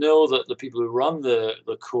I know that the people who run the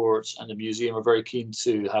court and the museum are very keen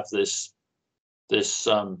to have this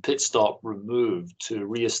pit stop removed to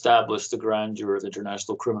reestablish the grandeur of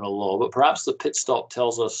international criminal law. But perhaps the pit stop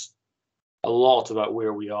tells us a lot about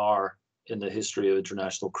where we are in the history of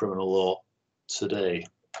international criminal law today.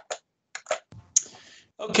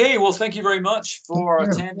 Okay, well, thank you very much for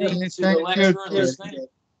attending to the lecture and listening.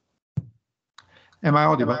 Am I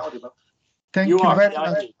audible? Thank you very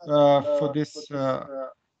much for this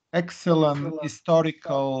excellent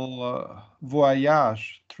historical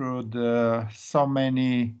voyage through so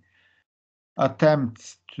many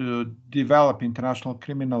attempts to develop international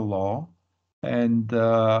criminal law, and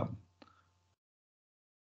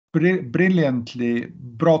brilliantly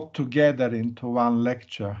brought together into one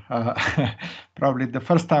lecture. Probably the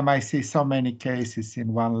first time I see so many cases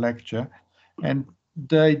in one lecture. And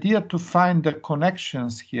the idea to find the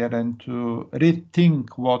connections here and to rethink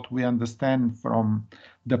what we understand from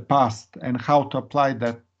the past and how to apply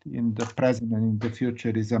that in the present and in the future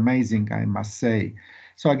is amazing, I must say.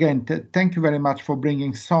 So again, thank you very much for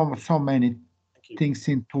bringing so many things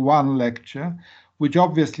into one lecture, which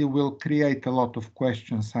obviously will create a lot of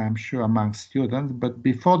questions, I'm sure, among students. But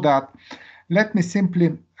before that, let me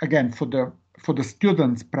simply, again, for the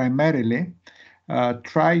students primarily,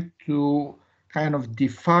 try to kind of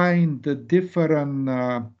define the different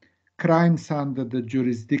crimes under the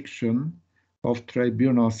jurisdiction of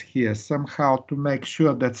tribunals here, somehow to make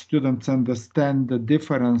sure that students understand the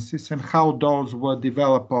differences and how those were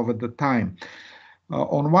developed over the time.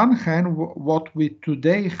 On one hand, what we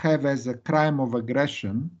today have as a crime of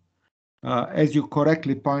aggression, as you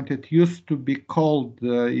correctly pointed, used to be called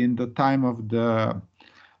in the time of the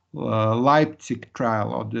Leipzig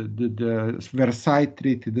trial or the Versailles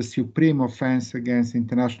Treaty, the supreme offense against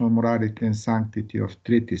international morality and sanctity of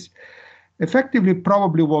treaties. Effectively,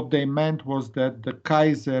 probably what they meant was that the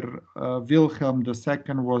Kaiser Wilhelm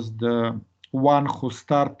II was the one who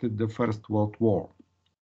started the First World War.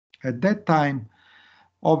 At that time,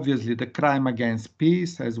 obviously, the crime against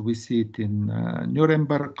peace, as we see it in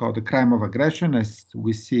Nuremberg, or the crime of aggression, as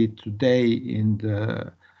we see it today in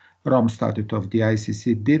the Rome Statute of the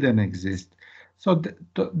ICC, didn't exist. So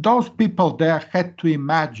those people there had to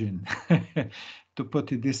imagine, to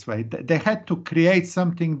put it this way, they had to create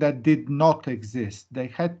something that did not exist. They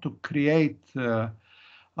had to create a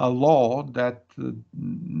law that,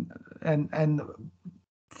 and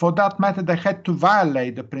for that matter, they had to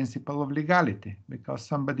violate the principle of legality, because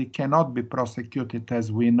somebody cannot be prosecuted,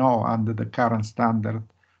 as we know, under the current standard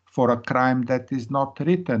for a crime that is not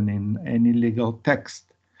written in any legal text.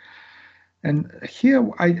 And here,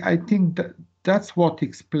 I think that's what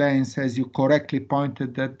explains, as you correctly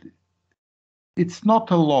pointed, that it's not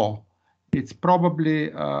a law. It's probably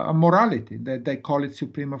a morality, that they call it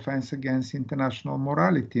supreme offense against international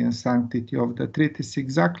morality and sanctity of the treaties,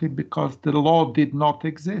 exactly because the law did not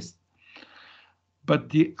exist.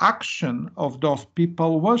 But the action of those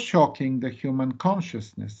people was shocking the human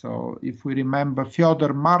consciousness. So if we remember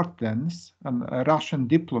Fyodor Martens, a Russian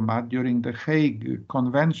diplomat during the Hague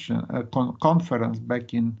Convention conference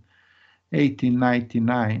back in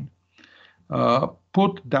 1899,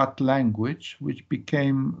 put that language, which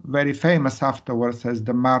became very famous afterwards as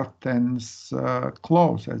the Martens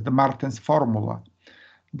clause, as the Martens formula,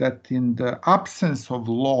 that in the absence of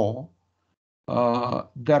law,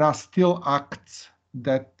 there are still acts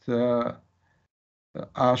that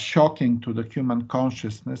are shocking to the human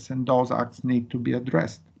consciousness, and those acts need to be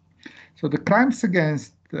addressed. So the crimes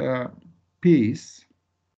against peace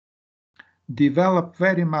developed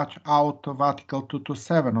very much out of Article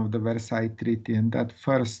 227 of the Versailles Treaty, and that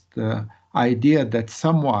first idea that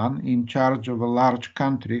someone in charge of a large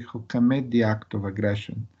country who commit the act of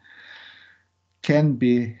aggression can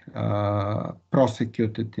be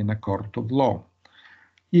prosecuted in a court of law.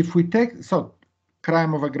 If we take, so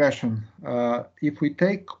crime of aggression, if we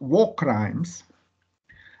take war crimes,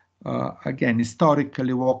 again,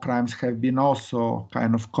 historically, war crimes have been also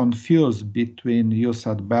kind of confused between jus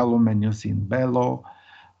ad bellum and jus in bello.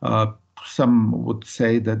 Some would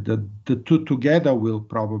say that the two together will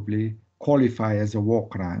probably qualify as a war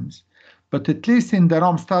crimes. But at least in the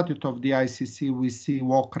Rome Statute of the ICC, we see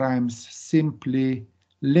war crimes simply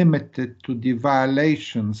limited to the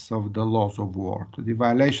violations of the laws of war, to the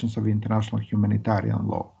violations of international humanitarian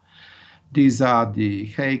law. These are the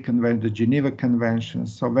Hague Convention, the Geneva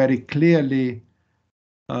Conventions, so very clearly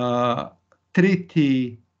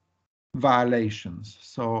treaty violations.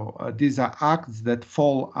 So these are acts that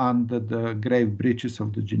fall under the grave breaches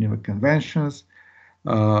of the Geneva Conventions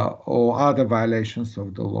or other violations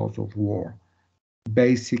of the laws of war.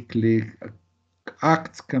 Basically,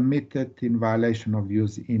 acts committed in violation of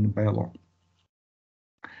jus in bello.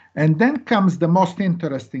 And then comes the most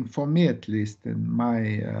interesting, for me at least, in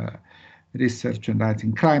my research and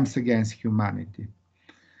writing, crimes against humanity.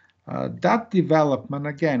 That development,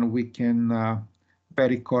 again, we can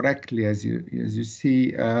very correctly, as you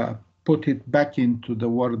see, put it back into the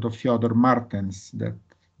word of Fyodor Martens, that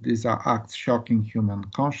these are acts shocking human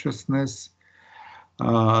consciousness.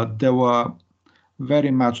 They were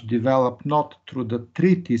very much developed not through the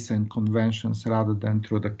treaties and conventions rather than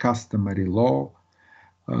through the customary law.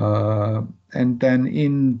 And then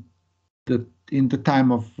in the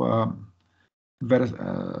time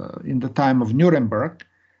of Nuremberg,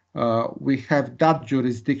 we have that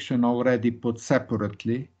jurisdiction already put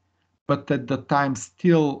separately, but at the time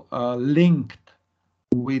still linked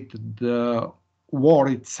with the war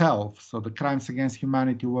itself, so the crimes against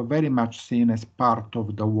humanity, were very much seen as part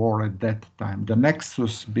of the war at that time. The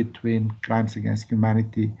nexus between crimes against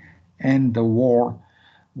humanity and the war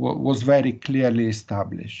was very clearly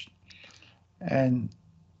established. And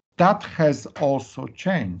that has also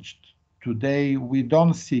changed. Today, we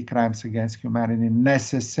don't see crimes against humanity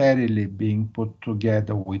necessarily being put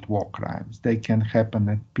together with war crimes. They can happen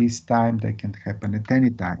at peacetime, they can happen at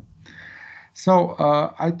any time. So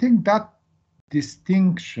I think that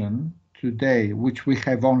distinction today, which we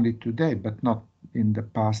have only today, but not in the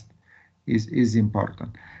past, is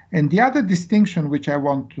important. And the other distinction, which I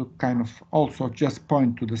want to kind of also just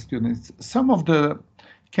point to the students, some of the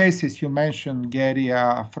cases you mentioned, Gary,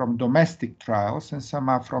 are from domestic trials and some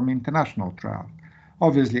are from international trials.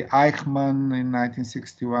 Obviously, Eichmann in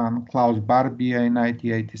 1961, Klaus Barbier in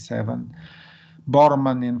 1987,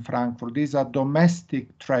 Bormann in Frankfurt. These are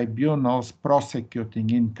domestic tribunals prosecuting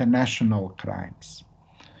international crimes.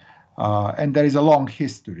 And there is a long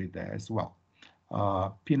history there as well.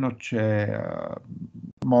 Pinochet,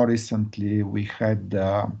 more recently, we had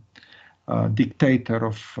dictator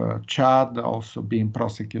of Chad also being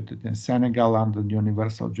prosecuted in Senegal under the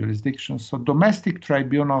universal jurisdiction. So domestic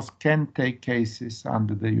tribunals can take cases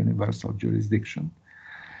under the universal jurisdiction.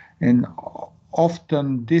 And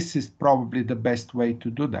often this is probably the best way to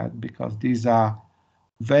do that, because these are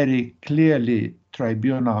very clearly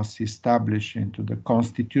tribunals established into the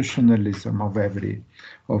constitutionalism of every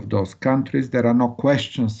of those countries. There are no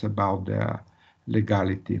questions about their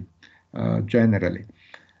legality generally.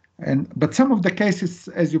 But some of the cases,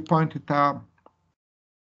 as you pointed out,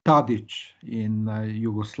 Tadic in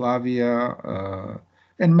Yugoslavia,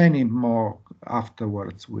 and many more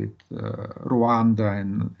afterwards with Rwanda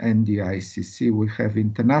and the ICC. We have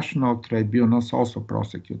international tribunals also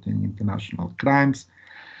prosecuting international crimes,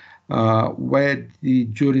 where the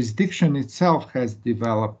jurisdiction itself has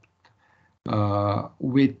developed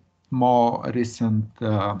with more recent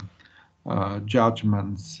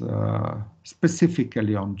judgments,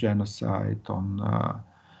 specifically on genocide, on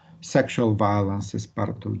sexual violence as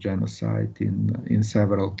part of genocide in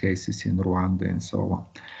several cases in Rwanda and so on.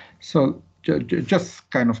 So just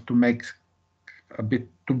kind of to bring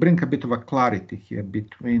a bit of a clarity here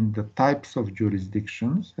between the types of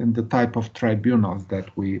jurisdictions and the type of tribunals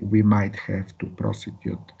that we might have to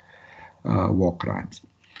prosecute war crimes.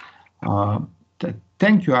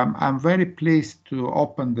 Thank you. I'm very pleased to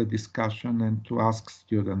open the discussion and to ask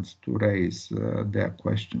students to raise their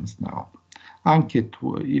questions now. Ankit,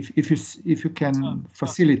 if you can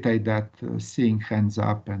facilitate that, seeing hands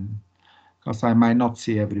up, and because I might not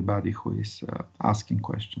see everybody who is asking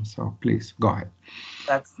questions, so please go ahead.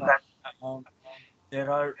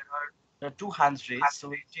 There are two hands raised, so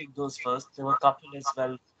we'll take those first. There were a couple as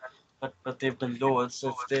well, but they've been lowered. So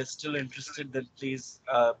if they're still interested, then please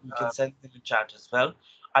you can send them in chat as well.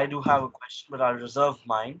 I do have a question, but I'll reserve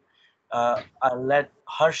mine. I'll let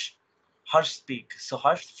Harsh speak. So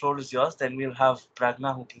Harsh, the floor is yours. Then we'll have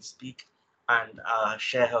Pragna who can speak and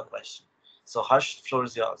share her question. So Harsh, the floor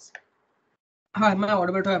is yours. Hi, am I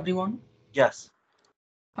audible to everyone? Yes.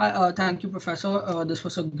 Hi, thank you, Professor. This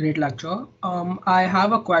was a great lecture. I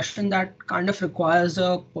have a question that kind of requires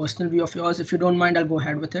a personal view of yours. If you don't mind, I'll go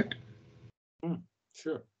ahead with it.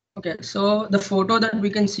 Sure. Okay, so the photo that we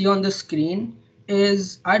can see on the screen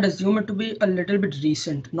is, I'd assume it to be a little bit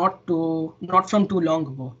recent, not from too long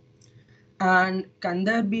ago. And can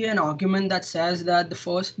there be an argument that says that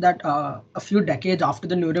a few decades after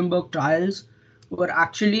the Nuremberg trials were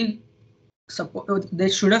actually they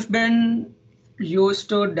should have been used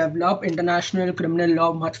to develop international criminal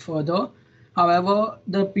law much further? However,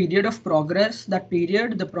 the period of progress,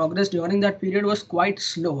 the progress during that period was quite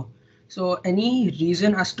slow. So any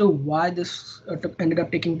reason as to why this ended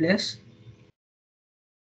up taking place?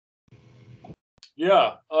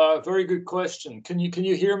 Yeah, very good question. Can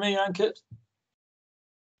you hear me, Ankit?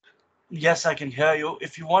 Yes, I can hear you.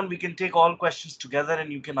 If you want, we can take all questions together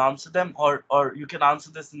and you can answer them, or you can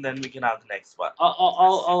answer this and then we can have the next one.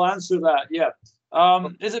 I'll answer that. Yeah.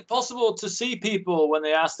 Is it possible to see people when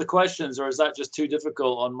they ask the questions, or is that just too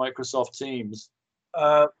difficult on Microsoft Teams?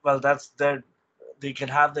 Well, they can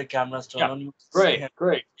have their cameras turned on. You Great.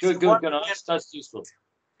 Good. That's useful.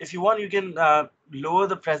 If you want, you can lower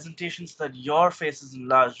the presentation so that your face is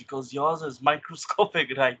enlarged, because yours is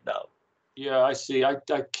microscopic right now. Yeah, I see. I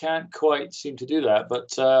can't quite seem to do that,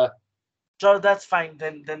 but sure, that's fine.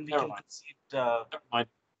 Then we can proceed.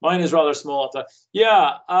 Mine is rather small.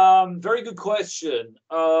 Yeah, very good question.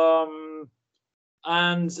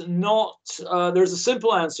 And not there's a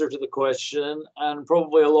simple answer to the question, and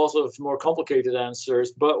probably a lot of more complicated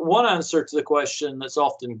answers. But one answer to the question that's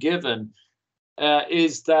often given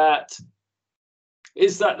is that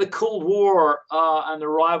the Cold War and the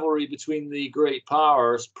rivalry between the great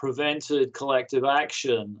powers prevented collective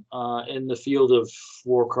action in the field of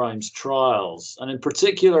war crimes trials, and in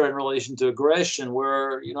particular in relation to aggression,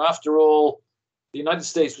 where, after all, the United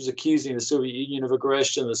States was accusing the Soviet Union of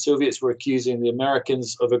aggression, the Soviets were accusing the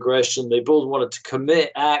Americans of aggression. They both wanted to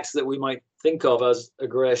commit acts that we might think of as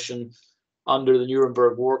aggression under the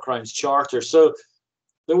Nuremberg War Crimes Charter. So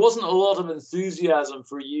there wasn't a lot of enthusiasm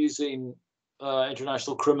for using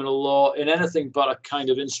international criminal law in anything but a kind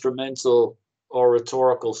of instrumental or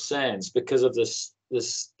rhetorical sense because of this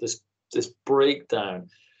breakdown.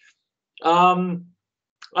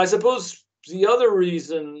 I suppose the other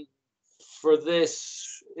reason for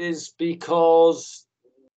this is because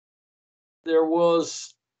there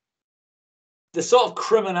was the sort of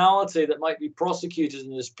criminality that might be prosecuted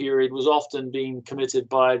in this period was often being committed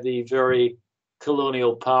by the very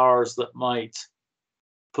colonial powers that might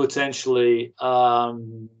potentially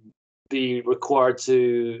be required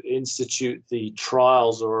to institute the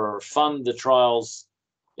trials or fund the trials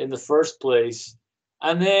in the first place.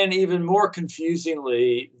 And then, even more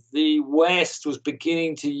confusingly, the West was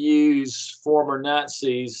beginning to use former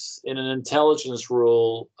Nazis in an intelligence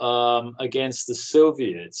role against the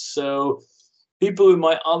Soviets. So people who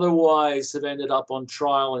might otherwise have ended up on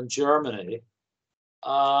trial in Germany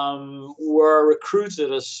were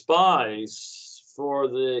recruited as spies for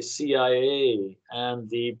the CIA and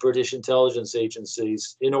the British intelligence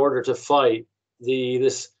agencies in order to fight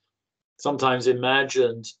this sometimes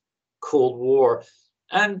imagined Cold War.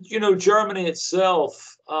 And, Germany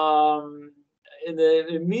itself, in the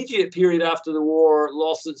immediate period after the war,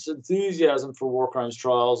 lost its enthusiasm for war crimes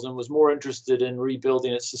trials and was more interested in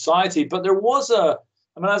rebuilding its society. But there was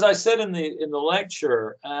as I said in the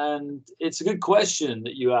lecture, and it's a good question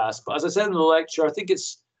that you asked, but as I said in the lecture, I think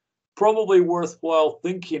it's probably worthwhile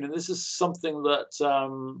thinking, and this is something that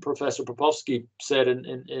Professor Popovski said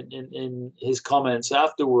in his comments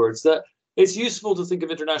afterwards, that it's useful to think of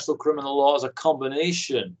international criminal law as a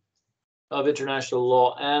combination of international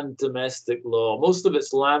law and domestic law. Most of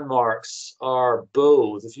its landmarks are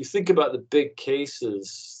both. If you think about the big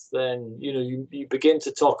cases, then you begin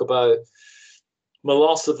to talk about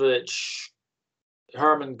Milosevic,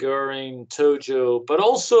 Hermann Goering, Tojo, but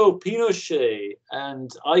also Pinochet and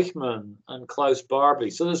Eichmann and Klaus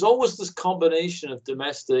Barbie. So there's always this combination of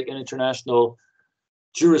domestic and international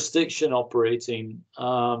jurisdiction operating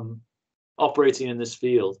in this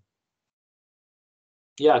field.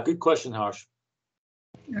 Yeah, good question, Harsh.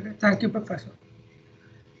 Okay, thank you, Professor.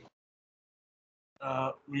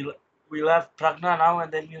 We'll have Pragna now,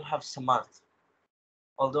 and then we'll have Samarth.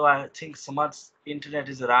 Although I think Samarth's internet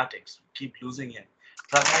is erratic, so keep losing him.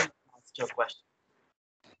 Pragna, ask your question.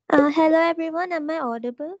 Hello, everyone. Am I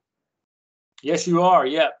audible? Yes, you are.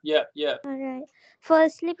 Yeah. All right.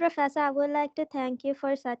 Firstly, Professor, I would like to thank you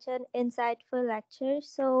for such an insightful lecture.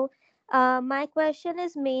 So, my question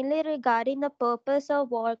is mainly regarding the purpose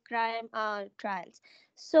of war crime trials.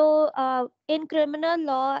 So, in criminal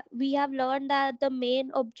law, we have learned that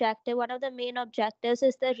one of the main objectives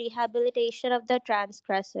is the rehabilitation of the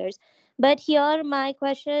transgressors. But here, my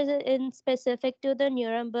question is in specific to the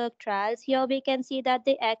Nuremberg trials. Here, we can see that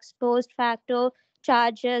the ex post facto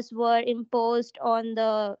charges were imposed on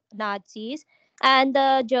the Nazis, and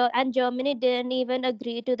Germany didn't even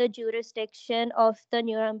agree to the jurisdiction of the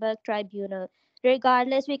Nuremberg Tribunal.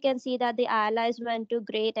 Regardless, we can see that the Allies went to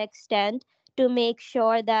great extent to make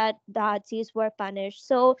sure that Nazis were punished.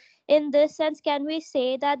 So, in this sense, can we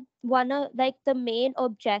say that one of the main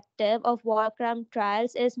objective of war crime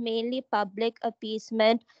trials is mainly public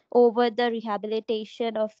appeasement over the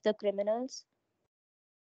rehabilitation of the criminals?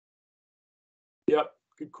 Yep,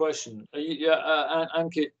 good question.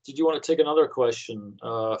 Ankit, did you want to take another question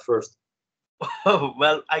first? Oh,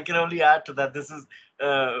 well, I can only add to that. This is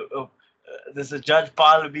Judge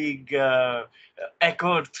Pal being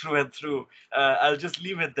echoed through and through. I'll just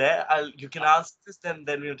leave it there. You can answer this, and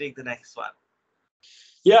then we'll take the next one.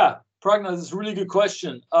 Yeah, Pragna, this is a really good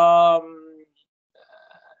question. There's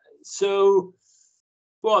so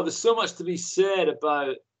much to be said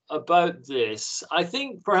about this. I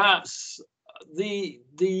think perhaps the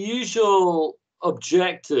usual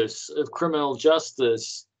objectives of criminal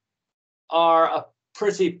justice are a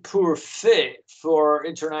pretty poor fit for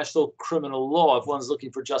international criminal law if one's looking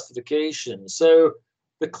for justification. So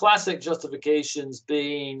the classic justifications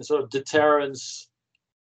being sort of deterrence,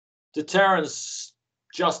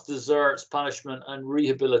 just deserts, punishment, and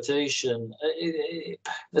rehabilitation.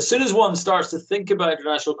 As soon as one starts to think about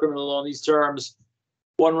international criminal law in these terms,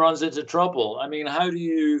 one runs into trouble. I mean, how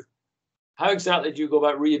exactly do you go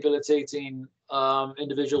about rehabilitating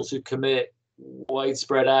individuals who commit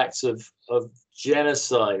widespread acts of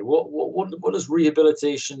genocide. What does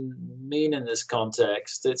rehabilitation mean in this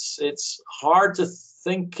context? It's hard to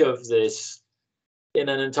think of this in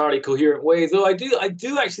an entirely coherent way, though I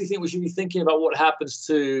do actually think we should be thinking about what happens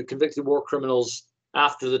to convicted war criminals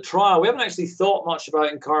after the trial. We haven't actually thought much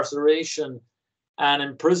about incarceration and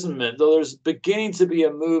imprisonment, though there's beginning to be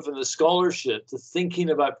a move in the scholarship to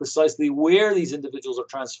thinking about precisely where these individuals are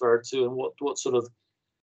transferred to and what sort of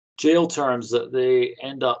jail terms that they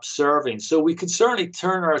end up serving. So we could certainly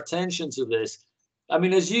turn our attention to this. I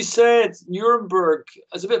mean, as you said, Nuremberg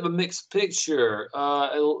is a bit of a mixed picture.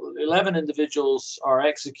 11 individuals are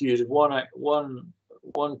executed.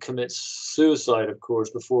 One commits suicide, of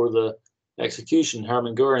course, before the execution,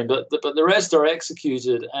 Hermann Göring. But the rest are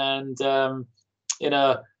executed and in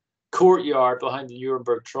a courtyard behind the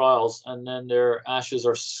Nuremberg trials, and then their ashes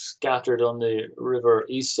are scattered on the river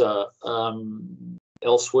Isar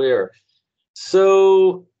elsewhere.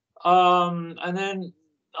 So, and then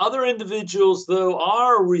other individuals, though,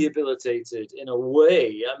 are rehabilitated in a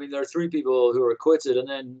way. I mean, there are 3 people who are acquitted, and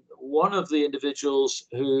then one of the individuals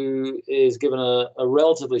who is given a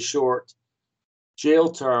relatively short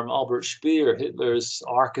jail term, Albert Speer, Hitler's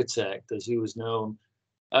architect, as he was known,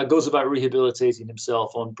 goes about rehabilitating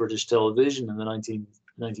himself on British television in the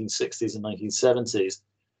 1960s and 1970s.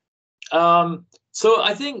 So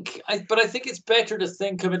I think it's better to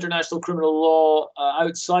think of international criminal law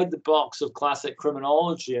outside the box of classic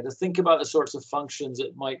criminology and to think about the sorts of functions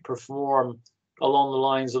it might perform along the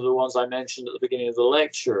lines of the ones I mentioned at the beginning of the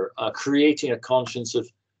lecture, creating a conscience of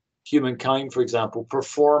humankind, for example,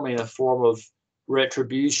 performing a form of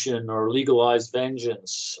retribution or legalized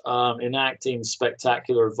vengeance, enacting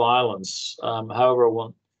spectacular violence, however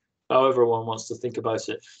one wants to think about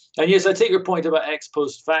it. And yes, I take your point about ex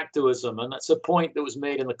post factoism, and that's a point that was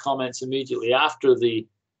made in the comments immediately after the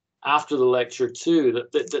lecture too.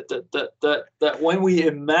 That when we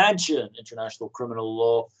imagine international criminal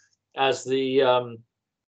law as those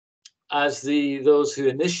who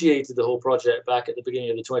initiated the whole project back at the beginning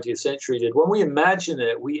of the 20th century did, when we imagine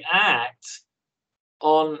it, we act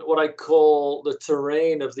on what I call the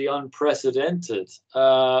terrain of the unprecedented.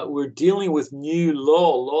 We're dealing with new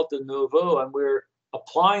law de novo, and we're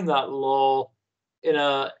applying that law in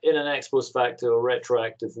an ex post facto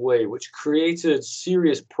retroactive way, which created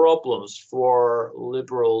serious problems for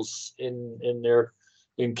liberals in their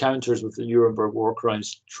encounters with the Nuremberg war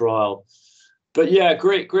crimes trial. But yeah,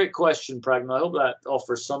 great question, Pragma. I hope that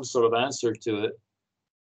offers some sort of answer to it.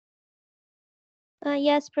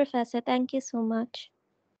 Yes, Professor. Thank you so much.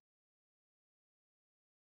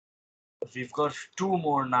 We've got 2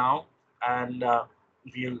 more now, and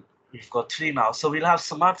we've got 3 now. So we'll have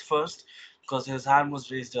Samarth first, because his hand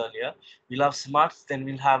was raised earlier. We'll have Samarth, then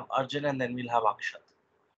we'll have Arjun, and then we'll have Akshat.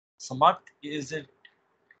 Samarth, is it?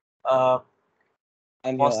 I'm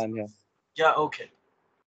here. Yeah, okay.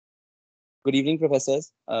 Good evening,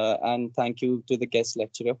 professors, and thank you to the guest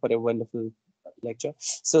lecturer for a wonderful lecture.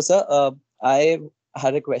 So, sir, I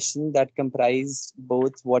had a question that comprised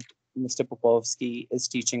both what Mr. Popovski is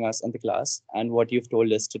teaching us in the class and what you've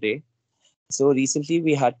told us today. So recently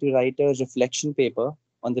we had to write a reflection paper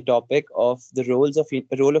on the topic of the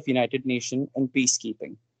role of United Nations in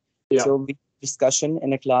peacekeeping. Yeah. So we discussion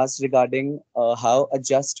in a class regarding how a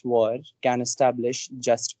just war can establish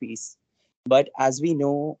just peace. But as we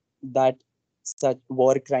know that such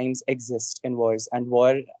war crimes exist in wars, and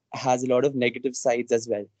war has a lot of negative sides as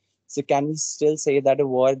well. So can we still say that a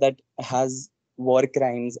war that has war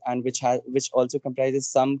crimes and which also comprises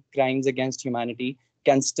some crimes against humanity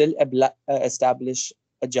can still establish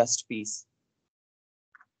a just peace?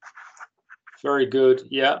 Very good.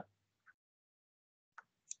 Yeah.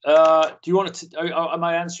 Do you want to? Am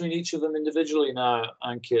I answering each of them individually now,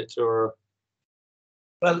 Ankit, or?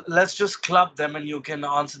 Well, let's just club them and you can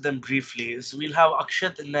answer them briefly. So we'll have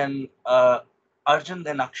Akshat and then Arjun,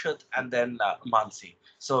 then Akshat, and then Mansi.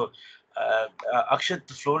 So Akshat,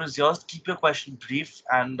 the floor is yours. Keep your question brief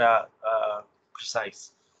and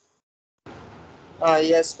precise.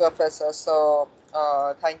 Yes, Professor. So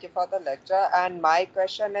thank you for the lecture. And my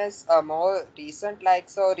question is more recent.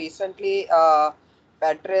 So recently,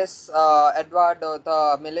 Patrice Eduardo,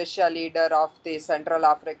 the militia leader of the Central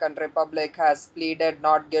African Republic, has pleaded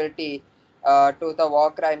not guilty to the war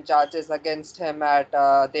crime charges against him at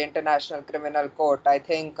the International Criminal Court. I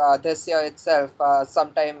think this year itself,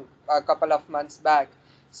 sometime a couple of months back.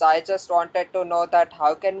 So I just wanted to know that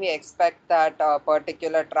how can we expect that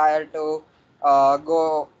particular trial to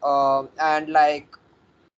go and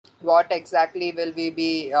what exactly will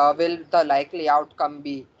the likely outcome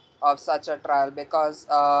be of such a trial, because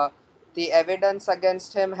the evidence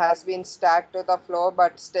against him has been stacked to the floor,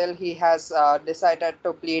 but still he has decided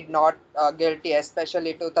to plead not guilty,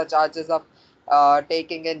 especially to the charges of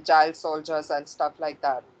taking in child soldiers and stuff like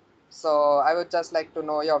that. So I would just like to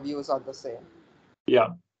know your views on the same. Yeah.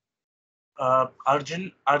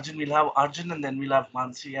 Arjun, we'll have Arjun, and then we'll have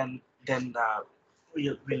Mansi, and then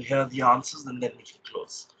we'll hear the answers, and then we can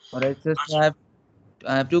close. All right, so Arjun.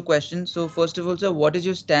 I have two questions. So first of all, sir, what is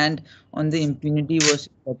your stand on the impunity versus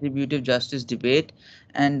retributive justice debate?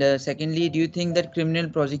 And secondly, do you think that criminal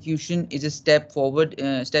prosecution is a step forward,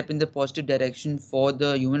 step in the positive direction for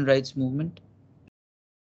the human rights movement?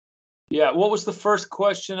 Yeah. What was the first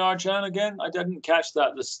question, Arjan? Again, I didn't catch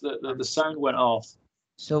that. The sound went off.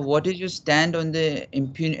 So what is your stand on the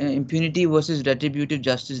impunity versus retributive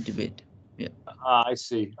justice debate? Yeah. I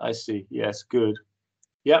see. Yes, good.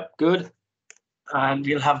 Yep, good. And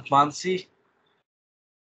we'll have Mansi.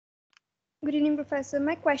 Good evening, Professor.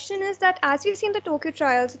 My question is that as we see in the Tokyo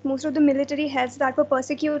trials, most of the military heads that were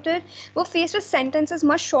persecuted were faced with sentences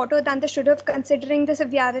much shorter than they should have, considering the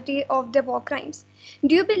severity of their war crimes.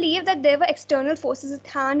 Do you believe that there were external forces at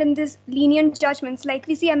hand in these lenient judgments, like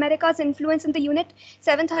we see America's influence in the Unit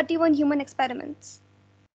 731 human experiments?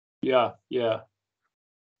 Yeah.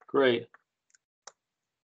 Great.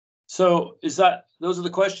 So those are the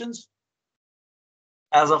questions?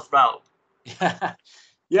 As of now.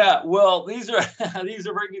 Yeah, well, these are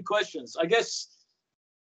very good questions. I guess,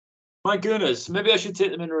 my goodness, maybe I should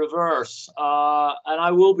take them in reverse. And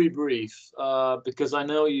I will be brief because I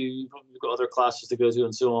know you've got other classes to go to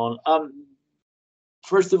and so on.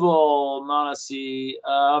 First of all, Manasi,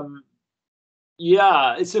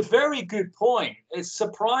 yeah, it's a very good point. It's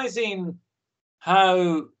surprising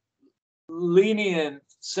how lenient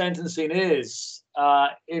sentencing is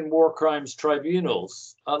in war crimes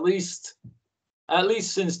tribunals, at least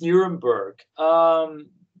since Nuremberg.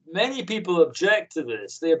 Many people object to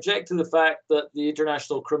this. They object to the fact that the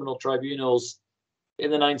international criminal tribunals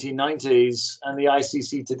in the 1990s and the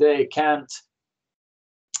ICC today can't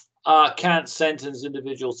sentence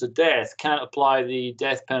individuals to death, can't apply the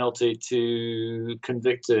death penalty to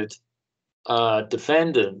convicted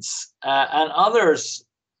defendants. And others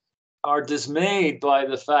are dismayed by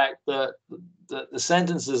the fact that the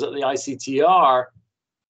sentences at the ICTR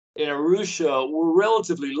in Arusha were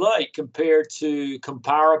relatively light compared to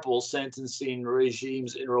comparable sentencing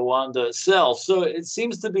regimes in Rwanda itself. So it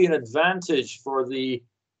seems to be an advantage for the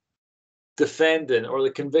defendant or the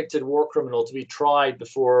convicted war criminal to be tried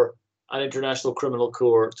before an international criminal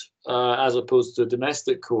court as opposed to a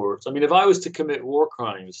domestic court. I mean, if I was to commit war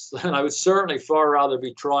crimes, then I would certainly far rather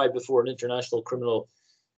be tried before an international criminal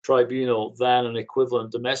tribunal than an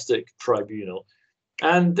equivalent domestic tribunal.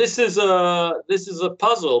 And this is a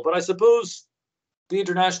puzzle, but I suppose the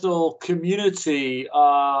international community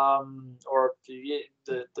or the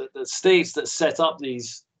states that set up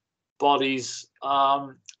these bodies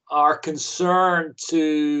are concerned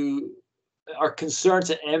to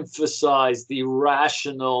emphasize the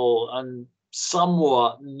rational and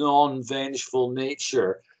somewhat non-vengeful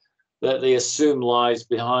nature that they assume lies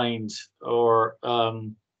behind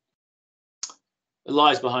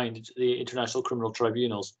the international criminal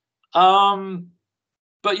tribunals.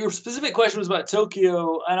 But your specific question was about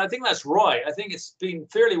Tokyo, and I think that's right. I think it's been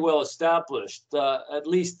fairly well established that at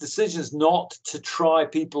least decisions not to try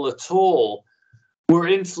people at all were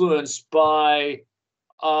influenced by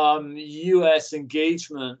US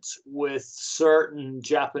engagement with certain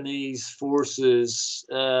Japanese forces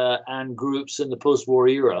and groups in the post-war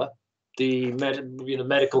era. The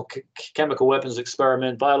medical chemical weapons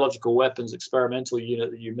experiment, biological weapons experimental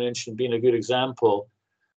unit that you mentioned being a good example,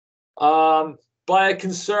 by a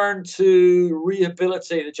concern to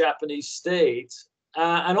rehabilitate the Japanese state,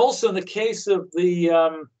 and also in the case of the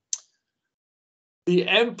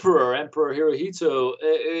Emperor Hirohito,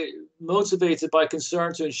 motivated by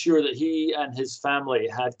concern to ensure that he and his family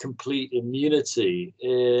had complete immunity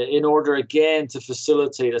in order again to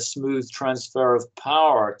facilitate a smooth transfer of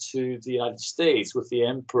power to the United States, with the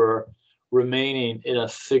Emperor remaining in a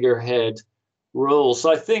figurehead role.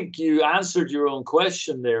 So I think you answered your own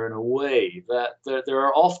question there in a way, that there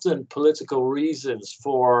are often political reasons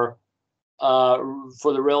for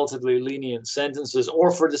the relatively lenient sentences or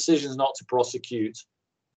for decisions not to prosecute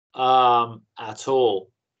at all.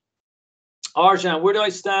 Arjan, where do I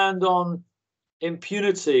stand on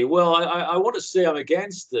impunity? Well, I want to say I'm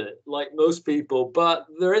against it, like most people, but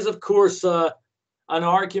there is, of course, an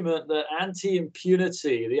argument that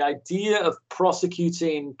anti-impunity, the idea of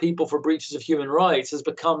prosecuting people for breaches of human rights, has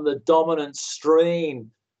become the dominant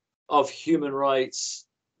strain of human rights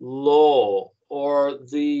law, or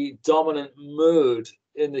the dominant mode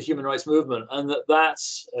in the human rights movement, and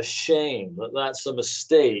that's a shame, that's a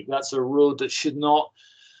mistake, that's a road that should not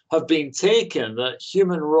have been taken, that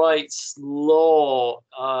human rights law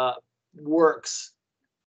works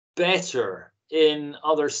better in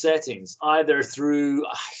other settings, either through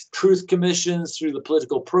truth commissions, through the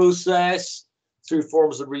political process, through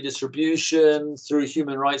forms of redistribution, through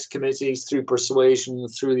human rights committees, through persuasion,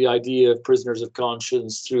 through the idea of prisoners of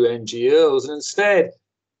conscience, through NGOs. And instead,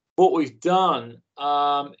 what we've done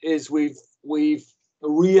is we've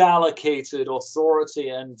reallocated authority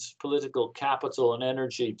and political capital and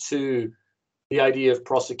energy to the idea of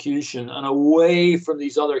prosecution and away from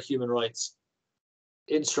these other human rights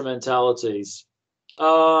instrumentalities.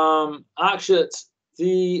 Actually,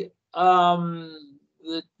 the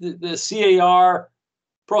CAR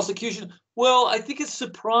prosecution, well, I think it's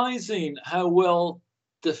surprising how well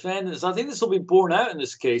defendants, I think this will be borne out in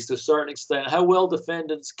this case to a certain extent, how well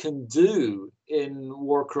defendants can do in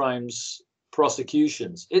war crimes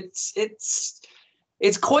prosecutions.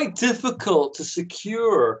 It's quite difficult to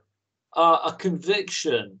secure a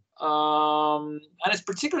conviction, and it's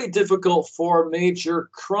particularly difficult for major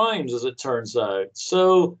crimes, as it turns out.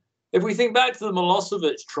 So if we think back to the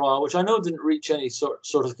Milosevic trial, which I know didn't reach any sort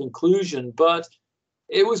of conclusion, but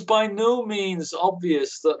it was by no means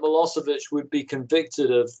obvious that Milosevic would be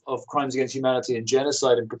convicted of crimes against humanity and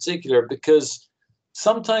genocide in particular, because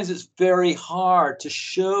sometimes it's very hard to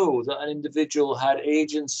show that an individual had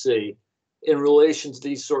agency in relation to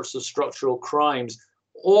these sorts of structural crimes,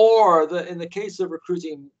 or that in the case of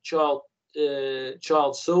recruiting child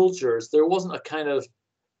soldiers, there wasn't a kind of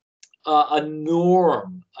a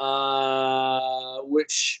norm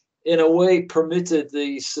which in a way permitted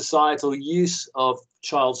the societal use of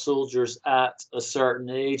child soldiers at a certain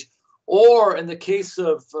age, or in the case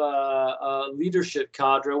of leadership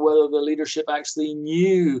cadre, whether the leadership actually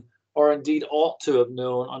knew or indeed ought to have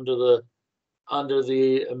known under the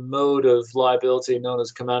mode of liability known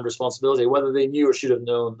as command responsibility, whether they knew or should have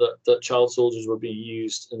known that child soldiers were being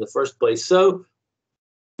used in the first place. So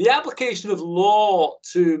the application of law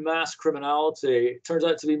to mass criminality turns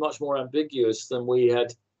out to be much more ambiguous than we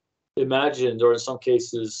had imagined, or in some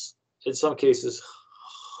cases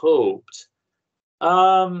hoped.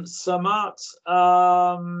 Samat,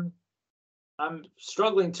 I'm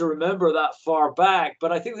struggling to remember that far back,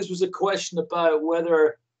 but I think this was a question about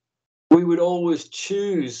whether we would always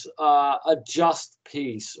choose a just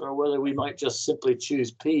peace, or whether we might just simply choose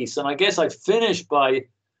peace. And I guess I'd finish by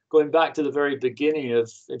going back to the very beginning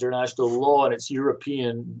of international law and its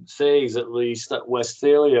European phase, at least at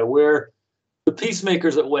Westphalia, where the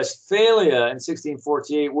peacemakers at Westphalia in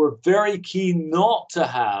 1648 were very keen not to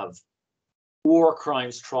have war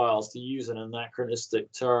crimes trials, to use an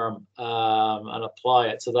anachronistic term, and apply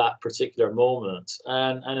it to that particular moment.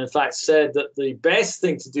 And in fact said that the best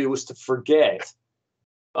thing to do was to forget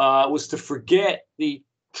the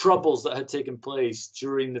troubles that had taken place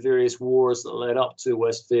during the various wars that led up to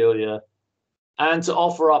Westphalia, and to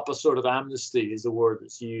offer up a sort of amnesty, is the word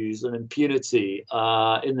that's used, an impunity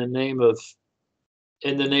in the name of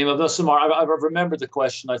no, Samar, I've remembered the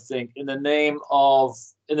question, I think, in the name of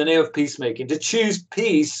peacemaking. To choose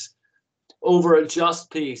peace over a just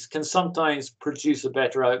peace can sometimes produce a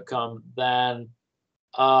better outcome than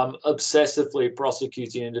obsessively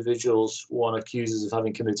prosecuting individuals one accuses of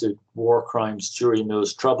having committed war crimes during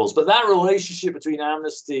those troubles. But that relationship between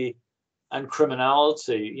amnesty and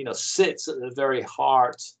criminality, sits at the very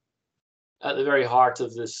heart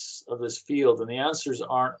of this field, and the answers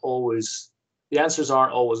aren't always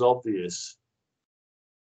obvious.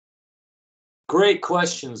 Great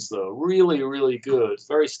questions, though. Really, really good.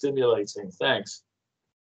 Very stimulating. Thanks.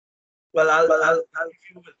 Well, I'll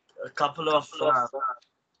give you a couple of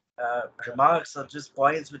remarks or just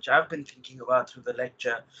points which I've been thinking about through the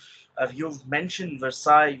lecture. You've mentioned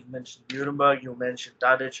Versailles, you've mentioned Nuremberg, you mentioned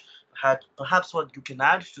Tadic. Perhaps what you can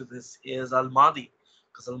add to this is Al-Mahdi,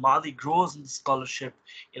 because Al-Mahdi grows in scholarship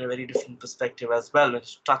in a very different perspective as well,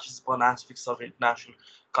 which touches upon aspects of international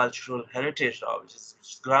cultural heritage law, which is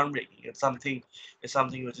groundbreaking. It's something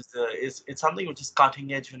which is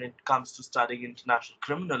cutting edge when it comes to studying international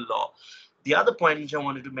criminal law. The other point which I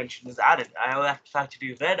wanted to mention is Arendt. I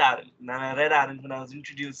actually read Arendt, and I read Arendt when I was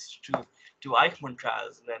introduced to Eichmann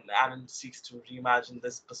trials, and then Arendt seeks to reimagine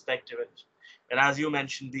this perspective. And as you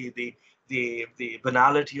mentioned, the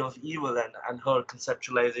banality of evil and her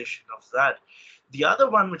conceptualization of that. The other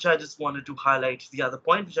one which I just wanted to highlight, the other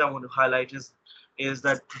point which I want to highlight is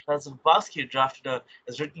that Professor Popovski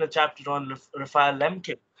has written a chapter on Raphael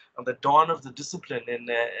Lemkin on the dawn of the discipline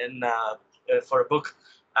for a book.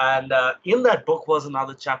 And in that book was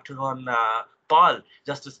another chapter on Paul,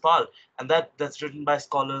 Justice Paul, and that's written by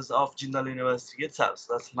scholars of Jindal University itself.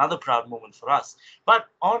 So that's another proud moment for us. But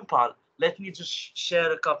on Paul, let me just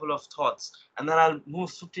share a couple of thoughts, and then I'll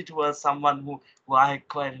move swiftly towards someone who I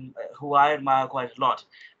admire quite a lot.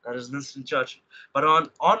 That is Winston Churchill. But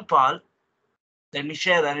on Paul, let me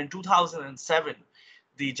share that in 2007,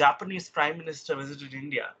 the Japanese Prime Minister visited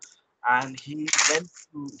India, and he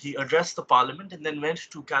addressed the parliament and then went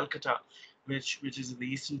to Calcutta, which is in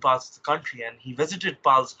the eastern parts of the country, and he visited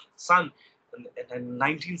Paul's son. In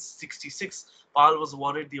 1966, Paul was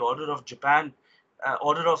awarded the Order of Japan,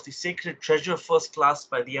 Order of the Sacred Treasure First Class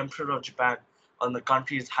by the Emperor of Japan, on the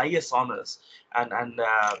country's highest honors. And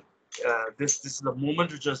this is a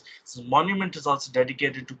moment this monument is also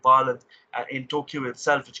dedicated to Paul in Tokyo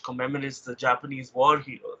itself, which commemorates the Japanese war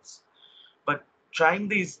heroes. But trying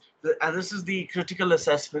and this is the critical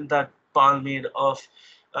assessment that Paul made of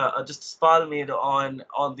Justice Paul made on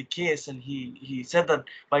the case, and he said that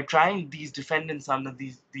by trying these defendants under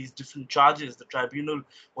these different charges, the tribunal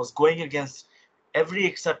was going against every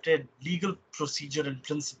accepted legal procedure and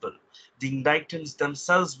principle. The indictments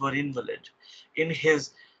themselves were invalid. In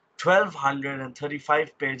his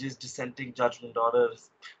 1,235 pages dissenting judgment order,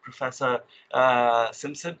 Professor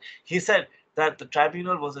Simpson, he said that the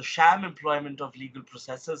tribunal was a sham employment of legal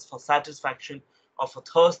processes for satisfaction of a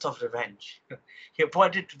thirst of revenge. He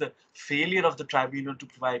pointed to the failure of the tribunal to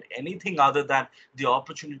provide anything other than the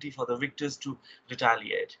opportunity for the victors to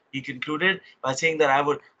retaliate. He concluded by saying that I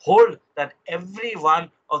would hold that every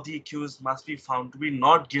one of the accused must be found to be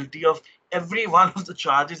not guilty of every one of the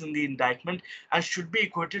charges in the indictment and should be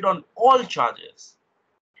acquitted on all charges.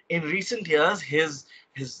 In recent years,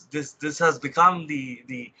 this has become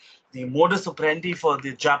the modus operandi for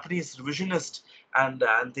the Japanese revisionist, and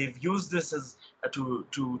they've used this as to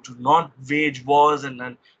not wage wars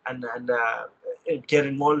and get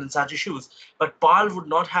involved in such issues. But Paul would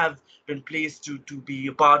not have been placed to be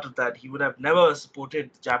a part of that. He would have never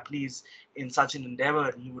supported the Japanese in such an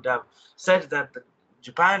endeavor. He would have said that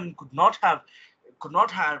Japan could not have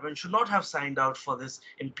and should not have signed out for this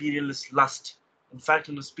imperialist lust. In fact,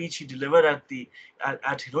 in a speech he delivered at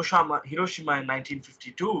Hiroshima in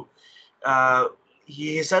 1952,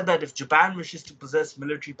 he said that if Japan wishes to possess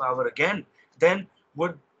military power again, then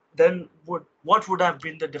what would have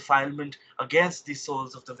been the defilement against the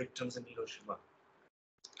souls of the victims in Hiroshima?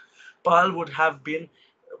 Paul would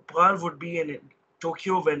be in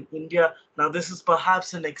Tokyo when India. Now, this is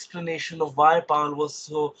perhaps an explanation of why Paul was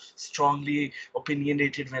so strongly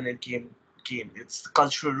opinionated when it came. It's the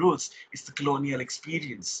cultural roots. It's the colonial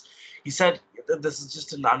experience. He said that this is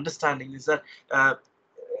just an understanding. Is that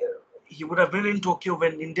he would have been in Tokyo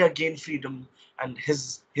when India gained freedom, and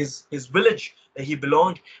his village where he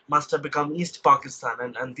belonged must have become East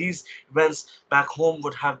Pakistan, and these events back home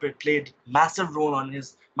would have played massive role on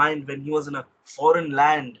his mind when he was in a foreign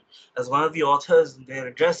land. As one of the authors in their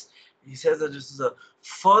address, he says that this is a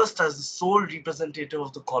first as the sole representative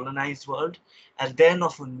of the colonized world, and then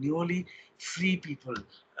of a newly free people.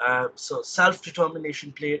 So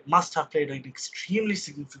self-determination must have played an extremely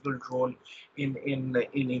significant role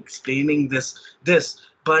in explaining this.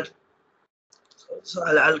 But so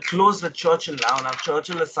I'll close with Churchill now. Now,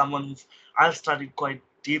 Churchill is someone who I've studied quite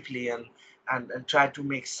deeply and tried to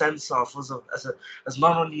make sense of as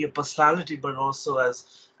not only a personality but also as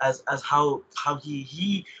how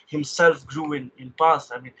he himself grew in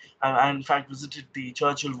past. I mean, I in fact visited the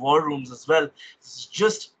Churchill War Rooms as well. It's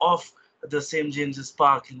just off the St. James's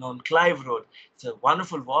Park on Clive Road. It's a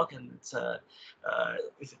wonderful walk, and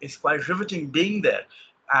it's quite riveting being there.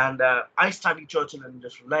 And I study Churchill in a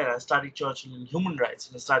different light. I study Churchill in human rights,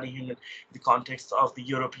 and I study him in the context of the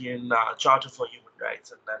European Charter for Human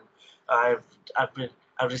Rights. And then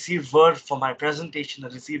I've received word for my presentation. I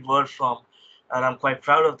received word from, and I'm quite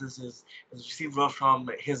proud of this, is received word from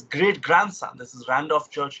his great grandson. This is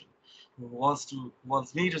Randolph Churchill, who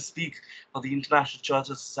wants me to speak for the International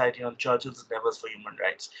Churchill Society on Churchill's endeavors for human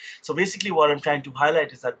rights. So basically what I'm trying to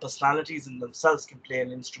highlight is that personalities in themselves can play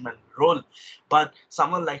an instrumental role, but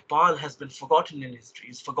someone like Paul has been forgotten in history.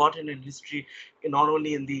 He's forgotten in history not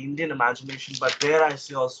only in the Indian imagination, but dare I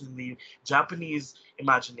say also in the Japanese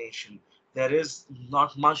imagination. There is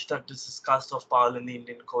not much that is discussed of Paul in the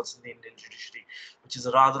Indian courts and the Indian judiciary, which is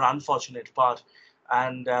a rather unfortunate part.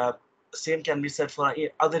 And same can be said for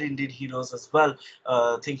other Indian heroes as well.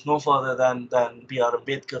 Think no further than B.R.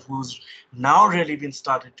 Ambedkar, who's now really been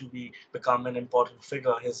started to become an important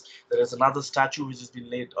figure. There is another statue which has been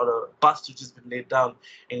laid, or a bust which has been laid down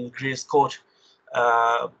in Grace Court,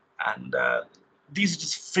 and these are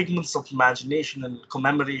just figments of imagination and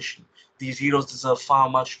commemoration. These heroes deserve far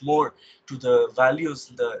much more to the values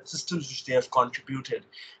and the systems which they have contributed.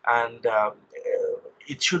 And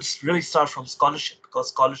it should really start from scholarship, because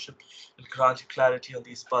scholarship will grant you clarity on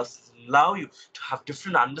these persons and allow you to have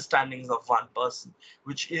different understandings of one person,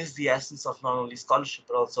 which is the essence of not only scholarship,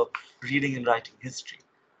 but also reading and writing history.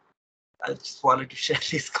 I just wanted to share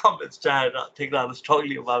these comments, Jared. I think rather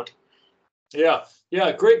strongly about it.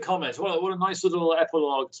 Yeah, great comments. What a nice little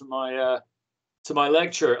epilogue to my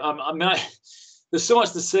lecture. There's so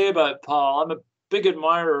much to say about Paul. I'm a big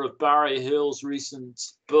admirer of Barry Hill's recent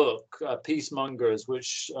book, Peacemongers,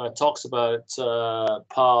 which talks about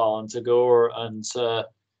Paul and Tagore, and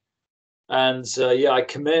yeah, I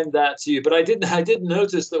commend that to you. But I did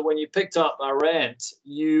notice that when you picked up Arendt,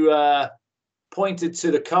 you pointed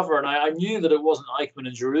to the cover, and I knew that it wasn't Eichmann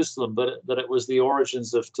in Jerusalem, but that it was the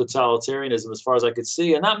origins of totalitarianism, as far as I could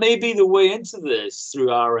see. And that may be the way into this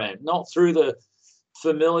through Arendt, not through the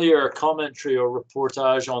familiar commentary or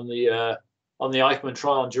reportage on the Eichmann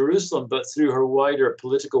trial in Jerusalem, but through her wider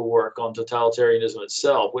political work on totalitarianism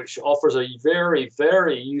itself, which offers a very,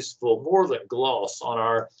 very useful, more than gloss on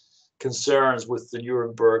our concerns with the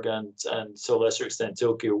Nuremberg and to a lesser extent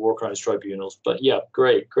Tokyo war crimes tribunals. But yeah,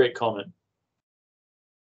 great comment.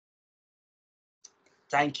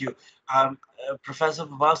 Thank you. Professor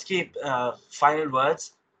Popovski, final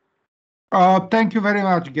words. Thank you very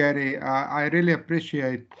much, Gary. I really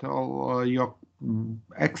appreciate all your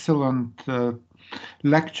excellent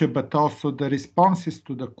lecture, but also the responses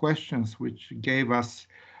to the questions, which gave us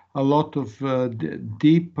a lot of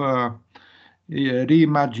deep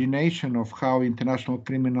reimagination of how international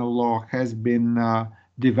criminal law has been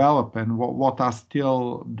developed and what are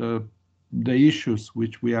still the issues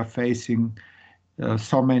which we are facing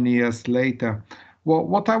so many years later. Well,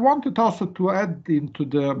 what I wanted also to add into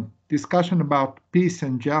the discussion about peace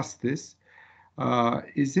and justice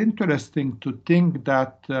is interesting to think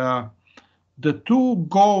that the two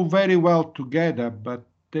go very well together, but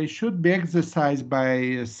they should be exercised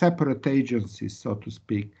by separate agencies, so to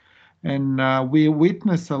speak. And we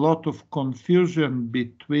witness a lot of confusion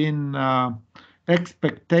between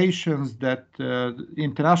expectations that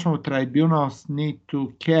international tribunals need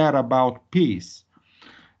to care about peace.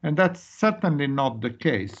 And that's certainly not the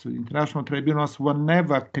case. International tribunals were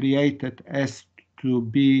never created as to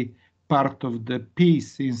be part of the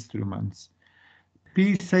peace instruments.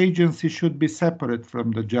 Peace agencies should be separate from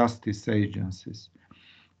the justice agencies.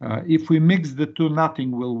 If we mix the two, nothing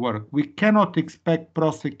will work. We cannot expect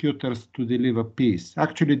prosecutors to deliver peace.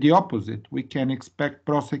 Actually, the opposite. We can expect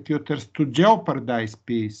prosecutors to jeopardize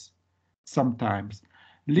peace sometimes.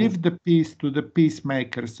 Leave the peace to the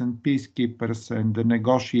peacemakers and peacekeepers and the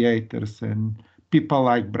negotiators and people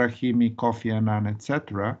like Brahimi, Kofi Annan,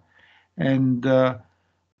 etc. And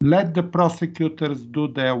let the prosecutors do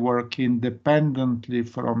their work independently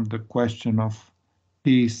from the question of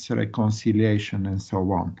peace, reconciliation, and so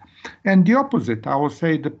on. And the opposite, I would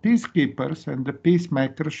say the peacekeepers and the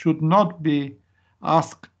peacemakers should not be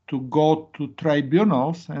asked to go to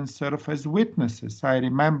tribunals and serve as witnesses. I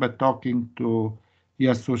remember talking to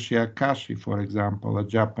Yasushi Akashi, for example, a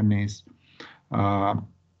Japanese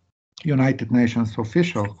United Nations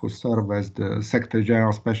official who served as the Secretary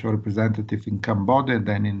General Special Representative in Cambodia,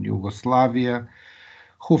 then in Yugoslavia,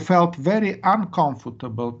 who felt very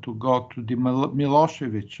uncomfortable to go to the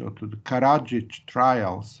Milosevic or to the Karadzic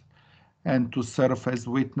trials and to serve as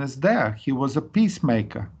witness there. He was a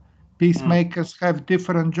peacemaker. Peacemakers have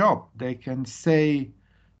different job. They can say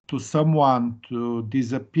to someone to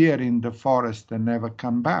disappear in the forest and never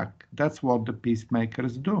come back. That's what the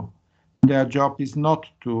peacemakers do. Their job is not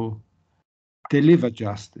to deliver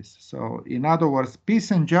justice. So in other words,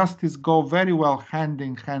 peace and justice go very well hand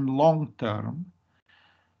in hand long term,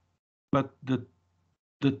 but the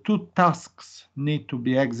two tasks need to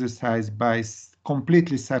be exercised by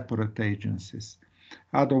completely separate agencies.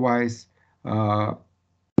 Otherwise,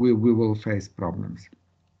 we will face problems.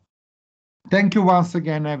 Thank you once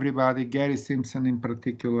again, everybody, Gerry Simpson in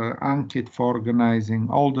particular, Ankit for organizing,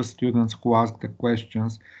 all the students who asked the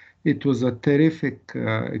questions. It was a terrific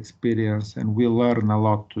experience, and we learned a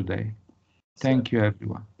lot today. Thank you,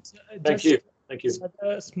 everyone. Thank you.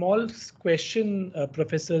 A small question,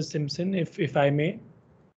 Professor Simpson, if I may.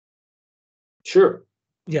 Sure.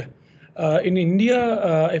 Yeah. In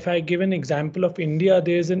India, if I give an example of India,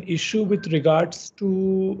 there's an issue with regards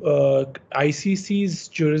to ICC's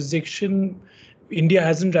jurisdiction. India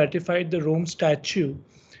hasn't ratified the Rome Statute,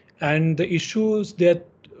 and the issues, there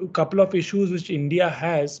are a couple of issues which India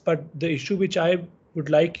has, but the issue which I would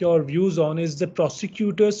like your views on is the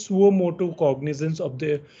prosecutor's suo motu cognizance of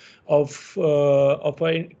a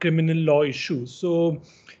criminal law issue. So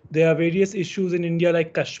there are various issues in India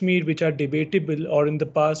like Kashmir which are debatable, or in the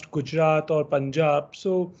past Gujarat or Punjab.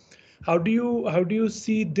 So how do you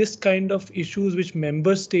see this kind of issues which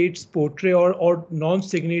member states portray, or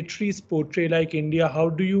non-signatories portray like India? How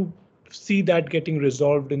do you see that getting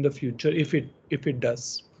resolved in the future if it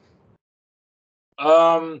does?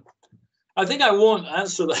 I think I won't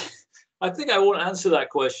answer that. I think I won't answer that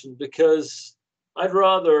question because I'd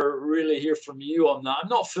rather really hear from you on that. I'm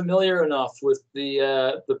not familiar enough with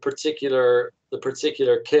the particular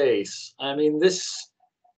case. I mean, this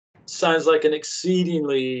sounds like an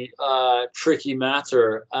exceedingly tricky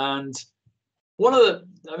matter, and one of the,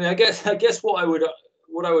 I mean, I guess what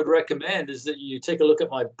I would recommend is that you take a look at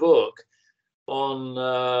my book on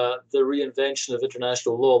the reinvention of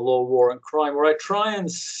international law, war, and crime, where I try and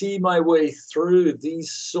see my way through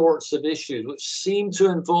these sorts of issues, which seem to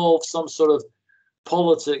involve some sort of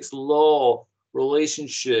politics-law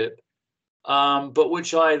relationship, but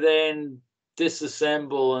which I then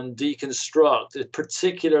disassemble and deconstruct,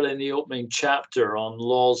 particularly in the opening chapter on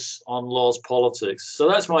laws politics. So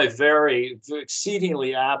that's my very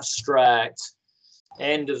exceedingly abstract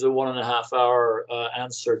end of the 1.5 hour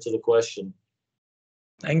answer to the question.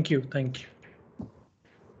 Thank you.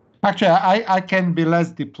 Actually, I can be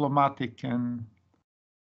less diplomatic and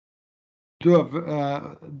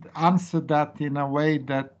answer that in a way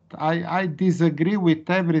that I disagree with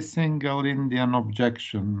every single Indian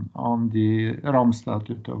objection on the Rome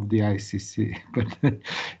Statute of the ICC, but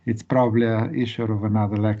it's probably an issue of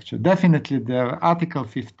another lecture. Definitely the Article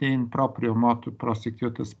 15 proprio motu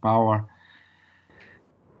prosecutor's power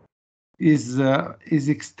is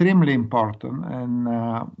extremely important, and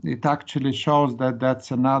it actually shows that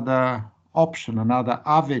that's another option, another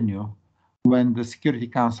avenue when the Security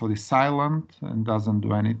Council is silent and doesn't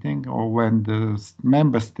do anything, or when the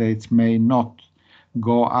member states may not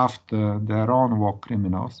go after their own war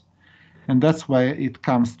criminals. And that's why it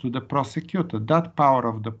comes to the prosecutor. That power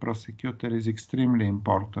of the prosecutor is extremely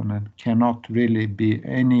important and cannot really be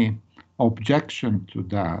any objection to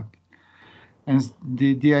that. And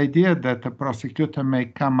the idea that a prosecutor may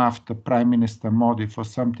come after Prime Minister Modi for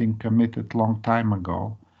something committed long time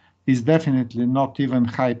ago is definitely not even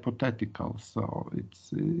hypothetical. So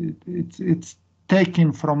it's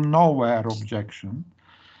taken from nowhere objection.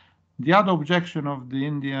 The other objection of the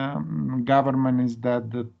Indian government is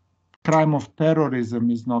that the crime of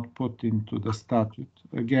terrorism is not put into the statute.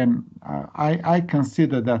 Again, I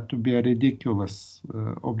consider that to be a ridiculous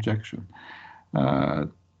objection.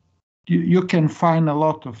 You can find a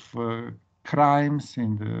lot of crimes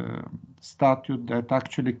in the statute that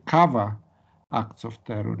actually cover acts of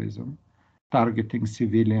terrorism, targeting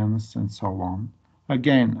civilians and so on.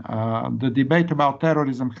 Again, the debate about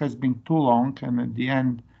terrorism has been too long, and at the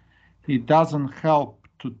end, it doesn't help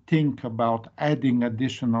to think about adding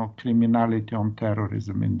additional criminality on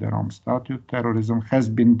terrorism in the Rome Statute. Terrorism has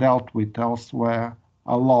been dealt with elsewhere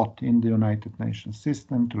a lot in the United Nations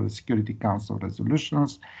system through the Security Council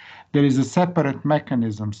resolutions. There is a separate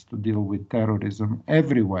mechanisms to deal with terrorism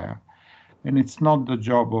everywhere, and it's not the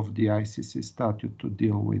job of the ICC statute to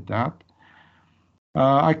deal with that.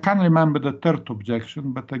 I can't remember the third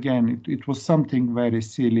objection, but again, it was something very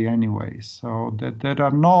silly anyway, so that there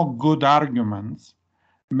are no good arguments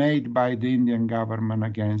made by the Indian government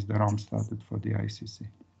against the Rome Statute for the ICC.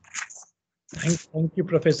 Thank you,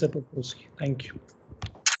 Professor Popovski. Thank you.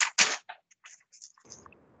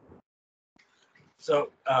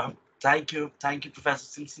 So thank you, Professor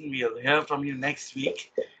Simpson. We'll hear from you next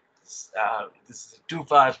week. This is a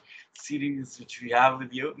 2-part series which we have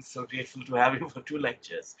with you. So grateful to have you for 2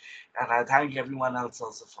 lectures. And I thank everyone else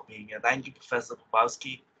also for being here. Thank you, Professor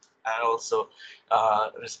Popovski, and also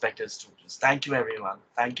respected students. Thank you, everyone.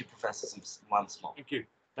 Thank you, Professor Simpson, once more. Thank you.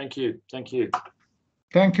 Thank you. Thank you.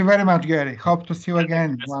 Thank you very much, Gary. Hope to see you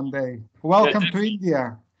again one day. Welcome to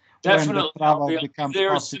India. Definitely. I'll be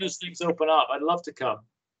there as soon as things open up. I'd love to come.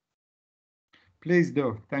 Please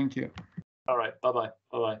do. Thank you. All right. Bye-bye.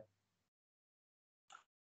 Bye-bye.